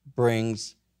ambassador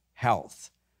brings health.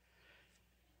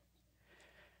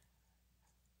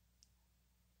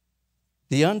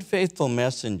 The unfaithful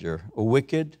messenger, a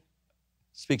wicked,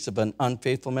 speaks of an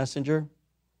unfaithful messenger.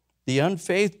 The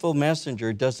unfaithful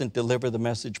messenger doesn't deliver the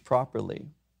message properly.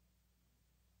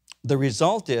 The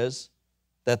result is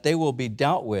that they will be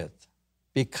dealt with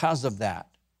because of that.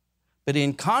 But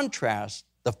in contrast,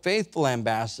 the faithful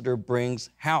ambassador brings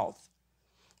health.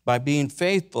 By being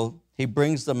faithful, he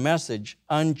brings the message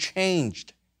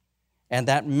unchanged, and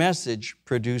that message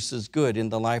produces good in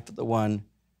the life of the one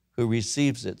who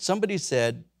receives it. Somebody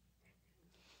said,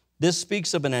 this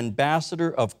speaks of an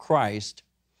ambassador of Christ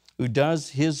who does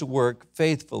his work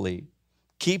faithfully,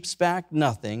 keeps back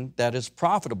nothing that is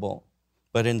profitable,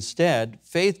 but instead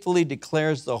faithfully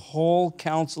declares the whole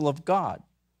counsel of God.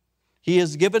 He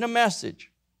is given a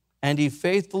message, and he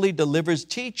faithfully delivers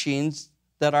teachings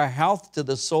that are health to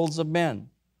the souls of men.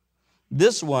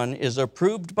 This one is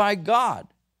approved by God,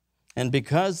 and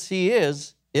because he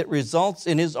is, it results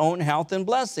in his own health and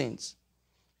blessings.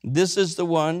 This is the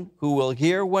one who will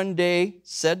hear one day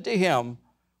said to him,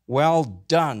 well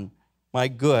done, my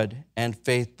good and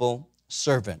faithful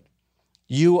servant.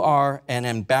 You are an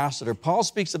ambassador. Paul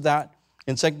speaks of that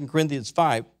in 2 Corinthians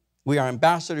 5. We are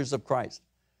ambassadors of Christ.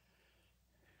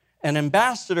 An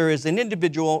ambassador is an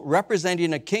individual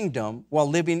representing a kingdom while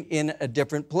living in a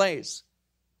different place.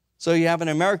 So you have an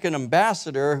American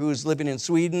ambassador who's living in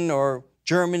Sweden or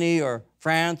Germany or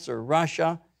France or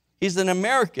Russia. He's an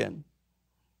American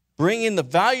bringing the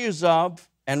values of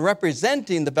and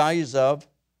representing the values of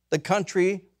the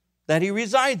country that he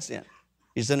resides in.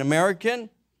 He's an American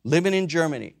living in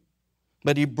Germany,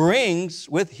 but he brings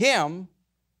with him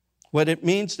what it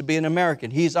means to be an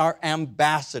American. He's our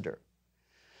ambassador.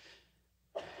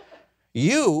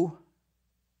 You,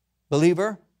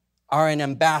 believer, are an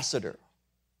ambassador.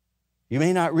 You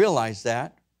may not realize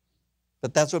that,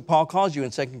 but that's what Paul calls you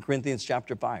in 2 Corinthians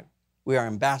chapter 5. We are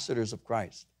ambassadors of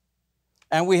Christ.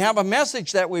 And we have a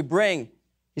message that we bring.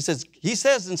 He says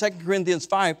in 2 Corinthians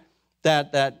 5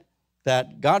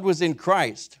 that God was in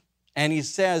Christ. And he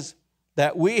says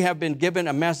that we have been given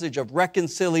a message of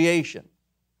reconciliation.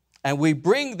 And we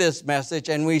bring this message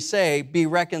and we say, be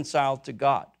reconciled to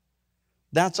God.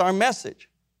 That's our message.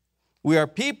 We are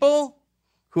people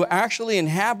who actually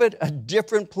inhabit a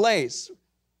different place.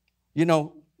 You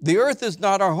know, the earth is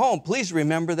not our home. Please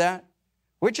remember that.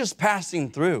 We're just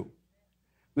passing through.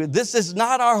 This is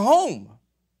not our home.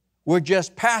 We're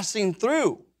just passing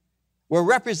through. We're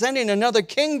representing another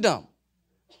kingdom.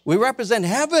 We represent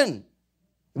heaven.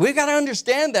 We've got to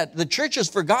understand that. The church has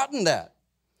forgotten that.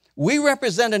 We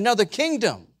represent another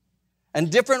kingdom, a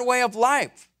different way of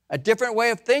life, a different way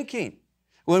of thinking.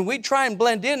 When we try and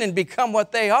blend in and become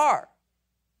what they are,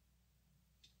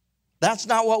 that's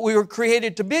not what we were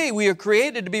created to be. We are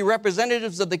created to be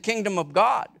representatives of the kingdom of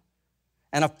God.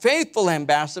 And a faithful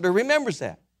ambassador remembers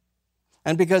that.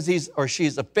 And because he's or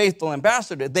she's a faithful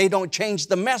ambassador, they don't change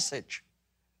the message.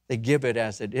 They give it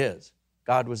as it is.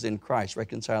 God was in Christ,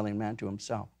 reconciling man to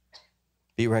himself.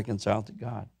 Be reconciled to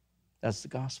God. That's the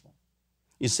gospel.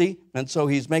 You see? And so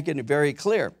he's making it very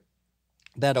clear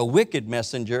that a wicked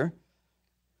messenger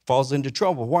falls into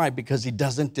trouble. Why? Because he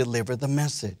doesn't deliver the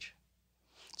message.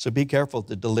 So be careful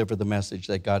to deliver the message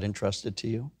that God entrusted to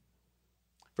you.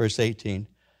 Verse 18.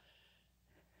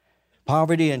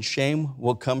 Poverty and shame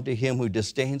will come to him who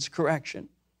disdains correction,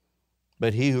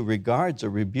 but he who regards a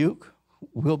rebuke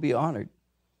will be honored.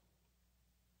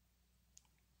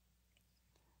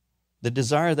 The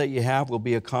desire that you have will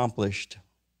be accomplished.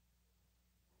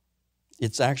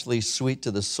 It's actually sweet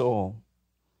to the soul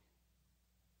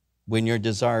when your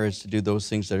desire is to do those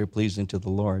things that are pleasing to the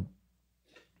Lord.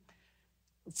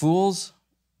 Fools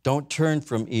don't turn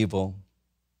from evil,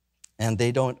 and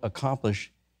they don't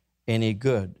accomplish any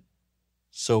good.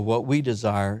 So what we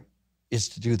desire is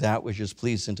to do that which is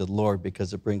pleasing to the Lord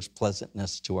because it brings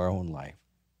pleasantness to our own life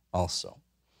also.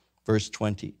 Verse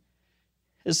 20.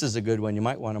 This is a good one. You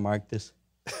might want to mark this.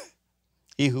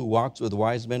 He who walks with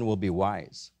wise men will be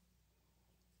wise.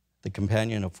 The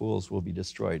companion of fools will be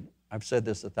destroyed. I've said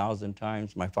this 1,000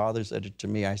 times. My father said it to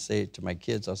me. I say it to my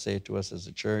kids. I'll say it to us as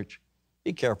a church.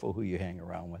 Be careful who you hang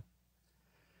around with.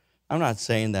 I'm not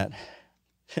saying that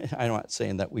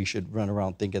we should run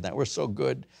around thinking that we're so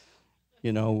good.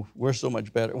 We're so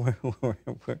much better.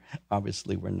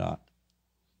 Obviously, we're not.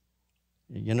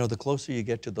 The closer you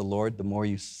get to the Lord, the more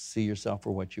you see yourself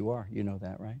for what you are. You know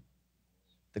that, right?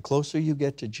 The closer you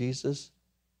get to Jesus,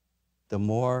 the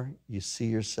more you see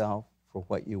yourself for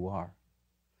what you are.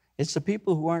 It's the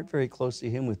people who aren't very close to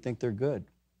him who think they're good.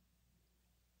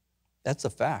 That's a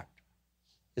fact.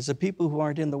 It's the people who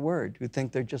aren't in the Word who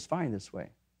think they're just fine this way.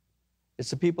 It's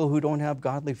the people who don't have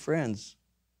godly friends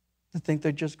that think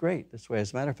they're just great this way.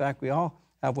 As a matter of fact, we all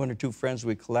have one or two friends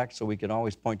we collect so we can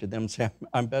always point to them and say,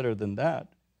 I'm better than that.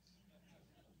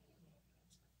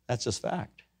 That's just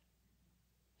fact.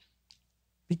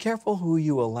 Be careful who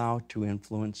you allow to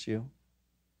influence you.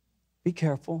 Be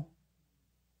careful.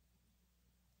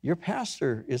 Your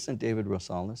pastor isn't David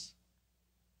Rosales.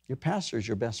 Your pastor is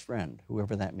your best friend,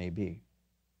 whoever that may be.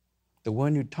 The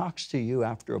one who talks to you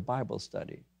after a Bible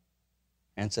study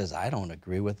and says, I don't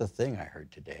agree with a thing I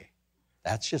heard today.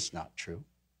 That's just not true.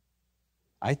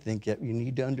 I think that you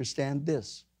need to understand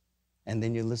this. And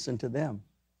then you listen to them.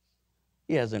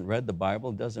 He hasn't read the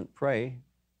Bible, doesn't pray.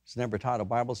 He's never taught a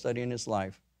Bible study in his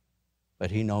life.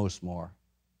 But he knows more.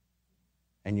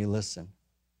 And you listen.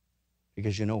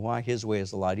 Because you know why? His way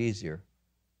is a lot easier.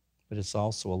 But it's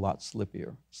also a lot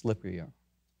slipperier.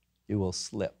 You will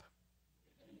slip.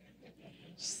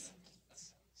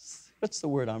 What's the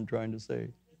word I'm trying to say?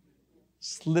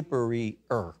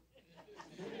 Slipperier.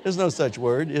 There's no such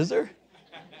word, is there?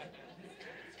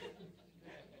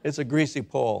 It's a greasy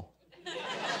pole.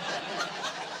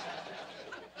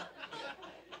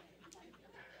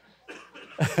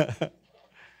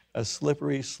 A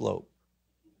slippery slope.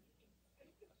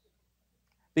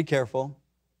 Be careful.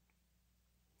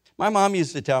 My mom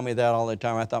used to tell me that all the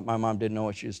time. I thought my mom didn't know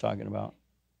what she was talking about.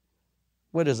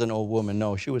 What does an old woman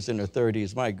know? She was in her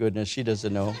 30s. My goodness, she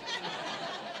doesn't know.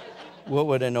 What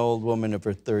would an old woman in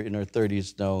her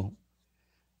 30s know?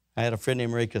 I had a friend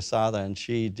named Ray Casada, and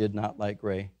she did not like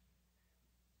Ray.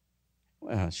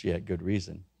 Well, she had good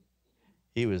reason.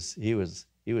 He was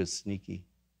sneaky.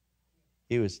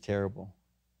 He was terrible.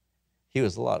 He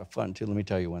was a lot of fun, too. Let me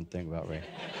tell you one thing about Ray.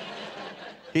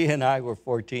 He and I were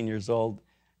 14 years old,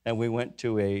 and we went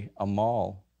to a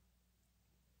mall.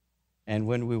 And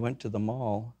when we went to the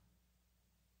mall,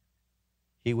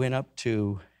 we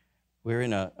were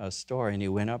in a store, and he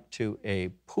went up to a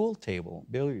pool table,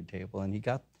 billiard table, and he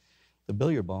got the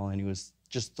billiard ball, and he was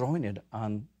just throwing it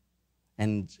on,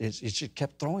 and it just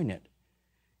kept throwing it.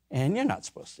 And you're not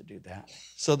supposed to do that.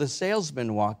 So the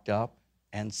salesman walked up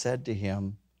and said to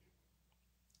him,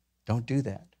 don't do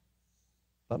that.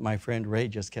 But my friend Ray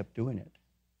just kept doing it.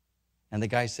 And the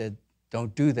guy said,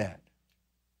 don't do that.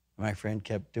 My friend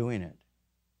kept doing it.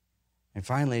 And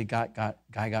finally, guy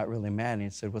got really mad, and he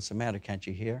said, what's the matter? Can't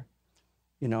you hear?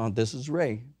 This is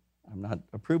Ray. I'm not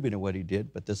approving of what he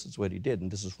did, but this is what he did, and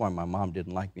this is why my mom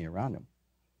didn't like me around him.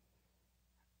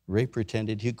 Ray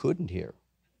pretended he couldn't hear.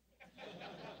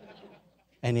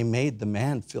 And he made the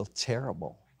man feel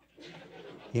terrible.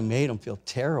 He made him feel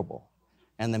terrible.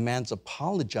 And the man's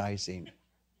apologizing.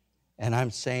 And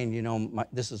I'm saying,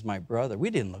 this is my brother. We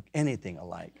didn't look anything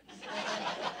alike.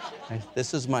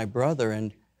 This is my brother,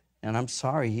 and I'm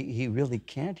sorry, he really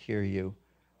can't hear you.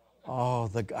 Oh,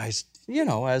 the guy's,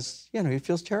 he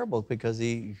feels terrible because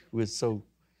he was so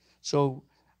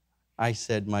I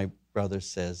said, my brother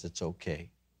says it's okay.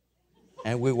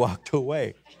 And we walked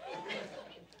away.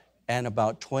 And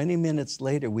about 20 minutes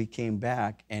later, we came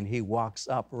back, and Ray walks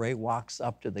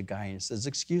up to the guy and says,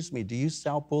 excuse me, do you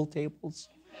sell pool tables?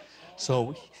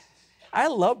 So I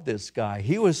love this guy.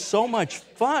 He was so much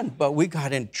fun, but we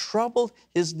got in trouble.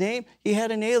 He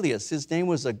had an alias. His name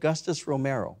was Augustus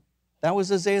Romero. That was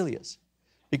his alias.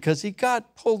 Because he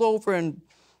got pulled over, and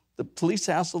the police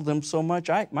hassled him so much.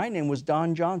 My name was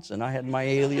Don Johnson. I had my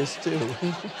alias too.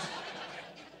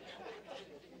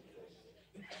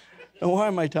 And why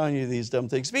am I telling you these dumb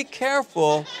things? Be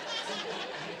careful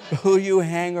who you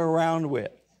hang around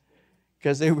with,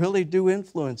 because they really do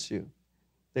influence you.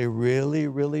 They really,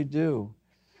 really do.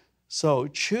 So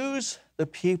choose the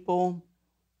people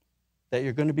that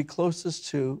you're going to be closest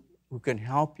to who can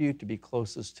help you to be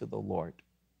closest to the Lord.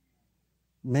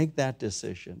 Make that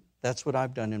decision. That's what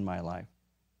I've done in my life.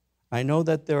 I know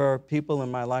that there are people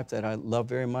in my life that I love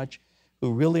very much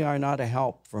who really are not a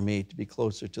help for me to be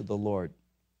closer to the Lord.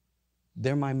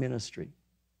 They're my ministry.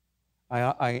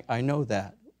 I know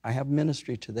that. I have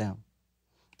ministry to them.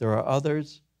 There are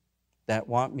others that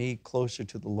want me closer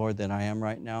to the Lord than I am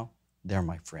right now. They're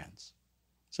my friends.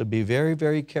 So be very,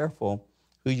 very careful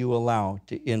who you allow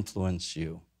to influence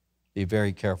you. Be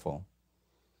very careful,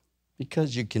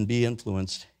 because you can be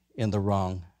influenced in the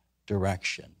wrong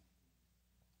direction.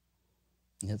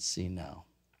 Let's see now.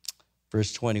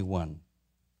 Verse 21.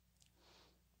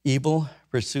 Evil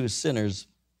pursues sinners,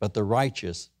 but to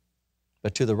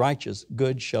the righteous,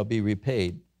 good shall be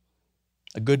repaid.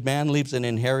 A good man leaves an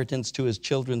inheritance to his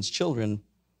children's children,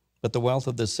 but the wealth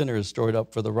of the sinner is stored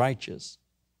up for the righteous.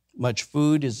 Much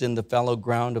food is in the fallow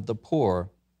ground of the poor,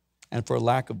 and for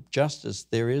lack of justice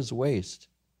there is waste.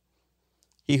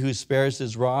 He who spares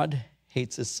his rod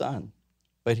hates his son,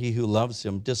 but he who loves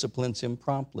him disciplines him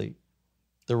promptly.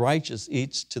 The righteous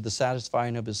eats to the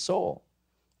satisfying of his soul,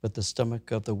 but the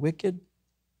stomach of the wicked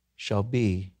shall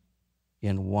be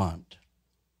in want.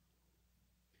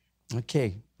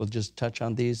 Okay, we'll just touch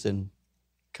on these and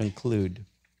conclude.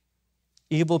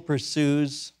 Evil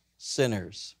pursues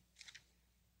sinners.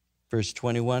 Verse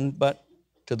 21, but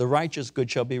to the righteous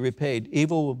good shall be repaid.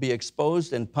 Evil will be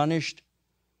exposed and punished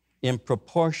in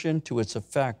proportion to its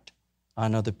effect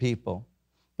on other people.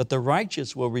 But the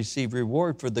righteous will receive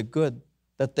reward for the good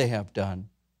that they have done.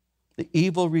 The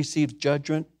evil receives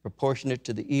judgment proportionate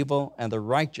to the evil, and the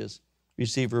righteous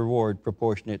receive reward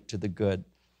proportionate to the good.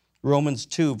 Romans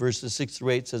 2, verses 6 through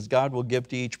 8 says, God will give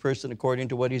to each person according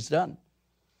to what he's done.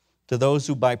 To those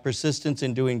who by persistence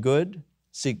in doing good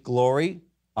seek glory,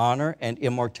 honor, and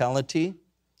immortality,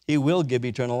 he will give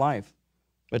eternal life.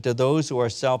 But to those who are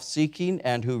self-seeking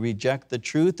and who reject the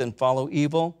truth and follow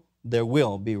evil, there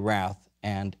will be wrath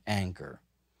and anger.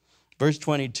 Verse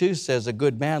 22 says, a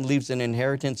good man leaves an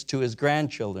inheritance to his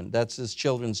grandchildren. That's his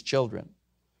children's children.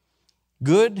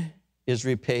 Good is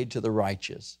repaid to the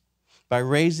righteous. By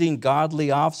raising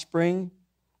godly offspring,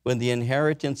 when the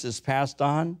inheritance is passed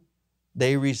on,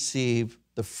 they receive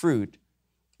the fruit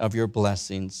of your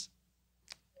blessings.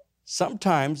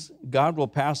 Sometimes God will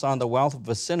pass on the wealth of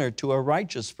a sinner to a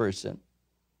righteous person.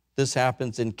 This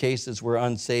happens in cases where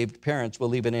unsaved parents will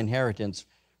leave an inheritance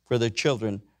for their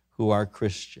children who are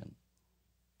Christian.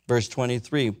 Verse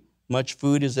 23, much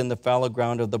food is in the fallow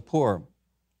ground of the poor,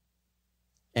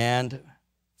 and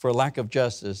for lack of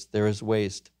justice there is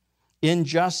waste.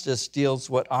 Injustice steals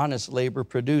what honest labor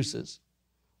produces.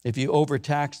 If you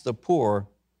overtax the poor,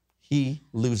 he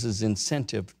loses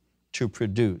incentive to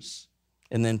produce.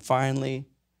 And then finally,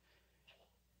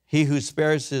 he who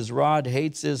spares his rod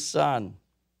hates his son.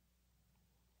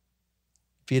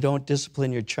 If you don't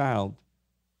discipline your child,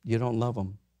 you don't love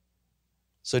him.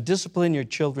 So discipline your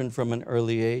children from an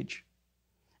early age.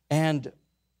 And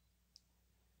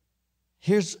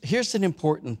here's an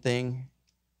important thing.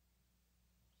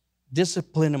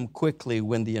 Discipline them quickly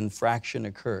when the infraction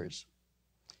occurs.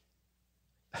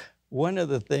 One of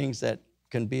the things that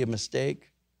can be a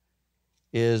mistake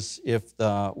is if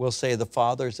we'll say the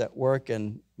father's at work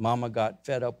and mama got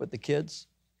fed up with the kids,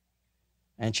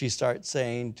 and she starts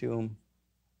saying to him,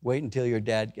 wait until your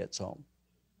dad gets home.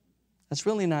 That's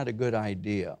really not a good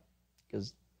idea,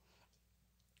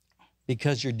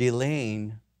 because you're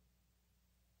delaying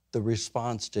the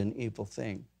response to an evil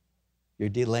thing. You're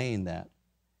delaying that.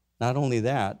 Not only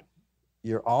that,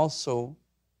 you're also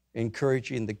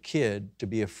encouraging the kid to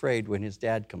be afraid when his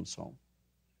dad comes home.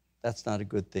 That's not a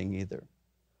good thing either.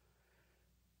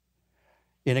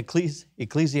 In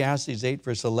Ecclesiastes 8,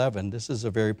 verse 11, this is a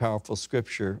very powerful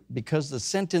scripture. Because the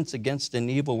sentence against an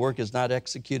evil work is not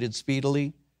executed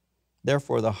speedily,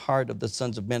 therefore the heart of the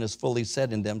sons of men is fully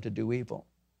set in them to do evil.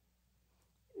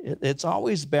 It's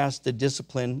always best to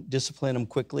discipline them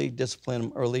quickly, discipline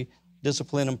them early,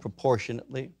 discipline them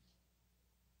proportionately.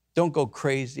 Don't go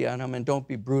crazy on them, and don't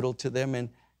be brutal to them.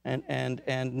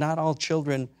 And not all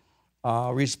children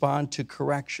respond to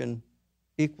correction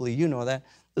equally. You know that.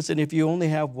 Listen, if you only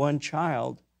have one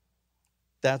child,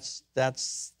 that's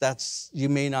you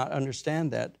may not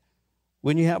understand that.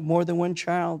 When you have more than one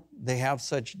child, they have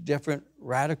such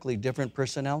radically different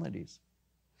personalities.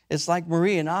 It's like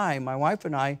Marie and I, my wife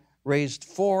and I, raised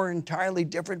 4 entirely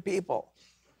different people.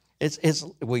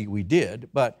 We did,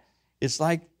 but it's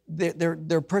like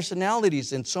their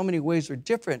personalities in so many ways are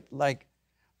different. Like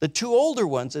the 2 older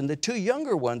ones and the 2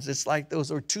 younger ones, it's like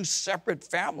those are 2 separate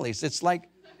families. It's like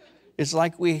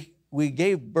we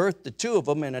gave birth to 2 of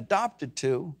them and adopted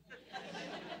 2.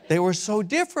 They were so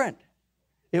different.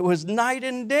 It was night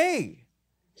and day.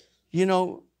 You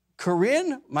know,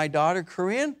 Corinne, my daughter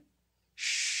Corinne,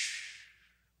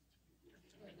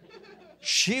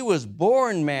 she was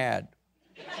born mad.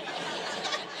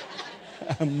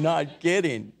 I'm not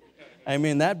kidding. I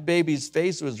mean, that baby's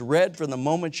face was red from the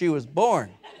moment she was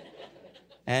born.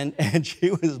 And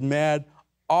she was mad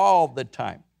all the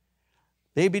time.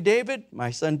 Baby David,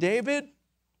 my son David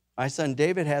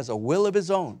has a will of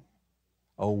his own.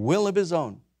 A will of his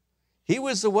own. He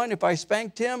was the one, if I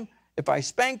spanked him,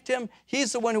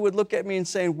 he's the one who would look at me and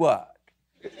say, what?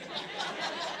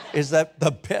 Is that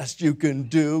the best you can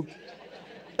do?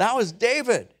 That was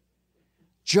David.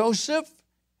 Joseph,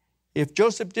 if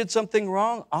Joseph did something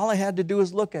wrong, all I had to do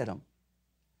was look at him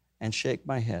and shake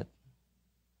my head.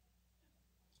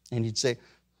 And he'd say,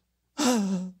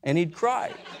 and he'd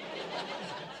cry.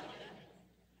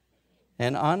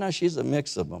 And Anna, she's a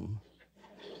mix of them.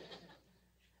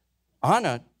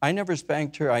 Anna, I never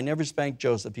spanked her. I never spanked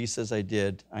Joseph. He says I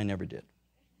did. I never did.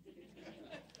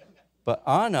 But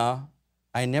Anna,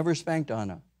 I never spanked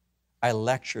Anna. I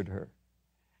lectured her.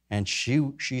 And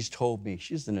she's told me,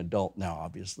 she's an adult now,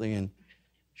 obviously, and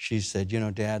she said, you know,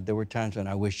 Dad, there were times when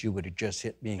I wish you would have just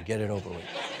hit me and get it over with.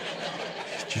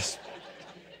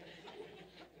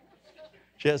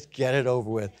 Just get it over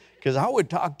with. Because I would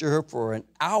talk to her for an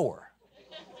hour.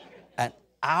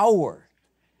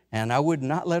 And I would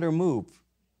not let her move.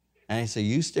 And I say,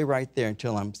 you stay right there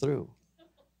until I'm through.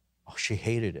 Oh, she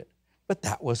hated it. But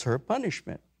that was her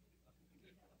punishment.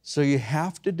 So you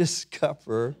have to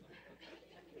discover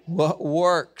what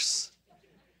works.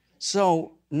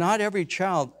 So not every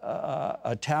child,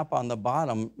 a tap on the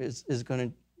bottom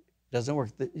doesn't work.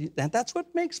 And that's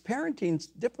what makes parenting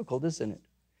difficult, isn't it?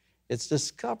 It's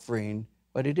discovering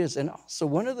what it is. And also,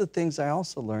 one of the things I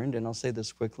also learned, and I'll say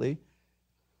this quickly,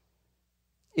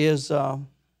 is how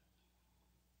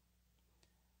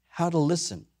to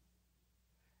listen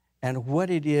and what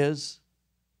it is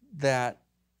that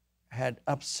had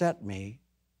upset me.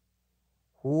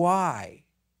 Why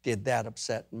did that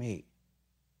upset me?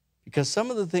 Because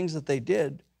some of the things that they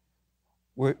did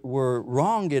were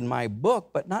wrong in my book,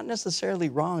 but not necessarily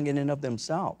wrong in and of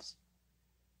themselves.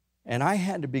 And I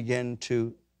had to begin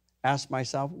to ask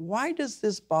myself, why does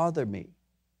this bother me?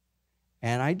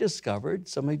 And I discovered,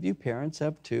 some of you parents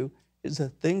have too, is the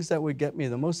things that would get me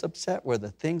the most upset were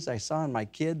the things I saw in my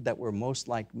kid that were most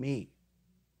like me.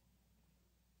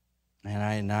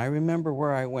 And I remember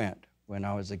where I went when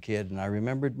I was a kid, and I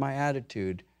remembered my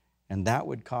attitude, and that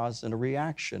would cause a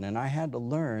reaction. And I had to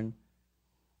learn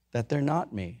that they're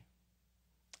not me.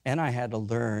 And I had to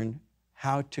learn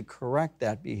how to correct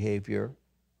that behavior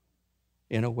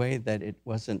in a way that it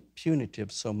wasn't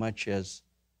punitive so much as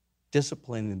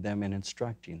disciplining them and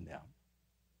instructing them.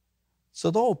 So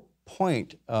the whole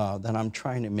point that I'm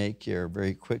trying to make here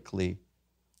very quickly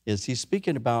is he's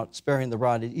speaking about sparing the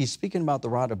rod. He's speaking about the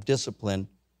rod of discipline,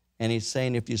 and he's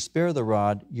saying if you spare the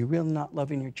rod, you're really not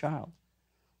loving your child.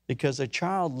 Because a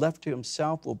child left to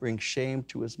himself will bring shame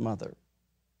to his mother.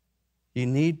 You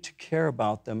need to care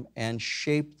about them and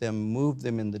shape them, move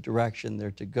them in the direction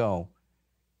they're to go.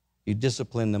 You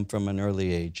discipline them from an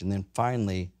early age. And then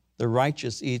finally, the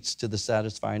righteous eats to the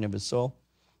satisfying of his soul.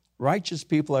 Righteous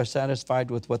people are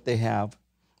satisfied with what they have.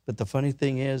 But the funny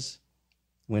thing is,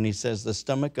 when he says the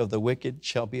stomach of the wicked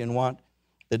shall be in want,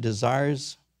 the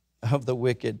desires of the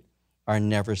wicked are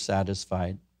never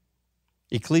satisfied.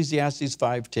 Ecclesiastes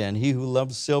 5:10, he who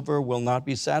loves silver will not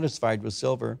be satisfied with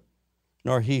silver,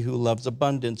 nor he who loves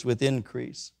abundance with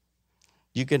increase.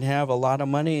 You can have a lot of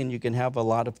money and you can have a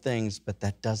lot of things, but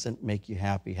that doesn't make you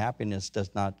happy. Happiness does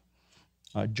not,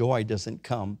 joy doesn't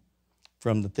come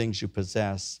from the things you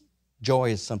possess.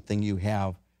 Joy is something you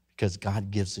have because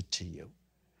God gives it to you.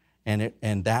 And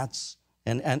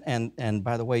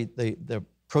by the way, the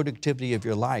productivity of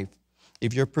your life,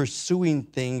 if you're pursuing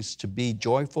things to be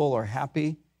joyful or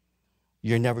happy,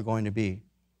 you're never going to be.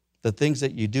 The things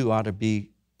that you do ought to be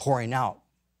pouring out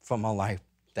from a life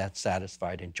that's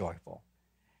satisfied and joyful.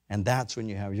 And that's when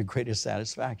you have your greatest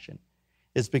satisfaction.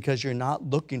 It's because you're not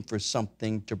looking for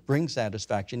something to bring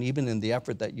satisfaction, even in the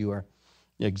effort that you are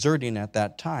exerting at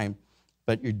that time,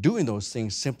 but you're doing those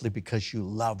things simply because you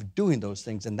love doing those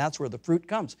things, and that's where the fruit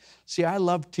comes. See, I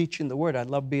love teaching the word. I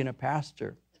love being a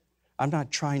pastor. I'm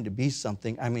not trying to be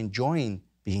something. I'm enjoying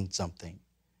being something.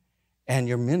 And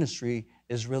your ministry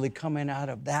is really coming out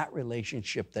of that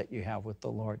relationship that you have with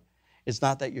the Lord. It's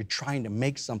not that you're trying to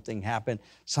make something happen.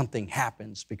 Something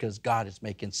happens because God is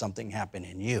making something happen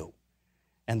in you.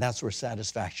 And that's where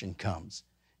satisfaction comes.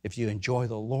 If you enjoy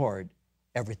the Lord,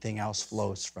 everything else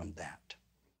flows from that.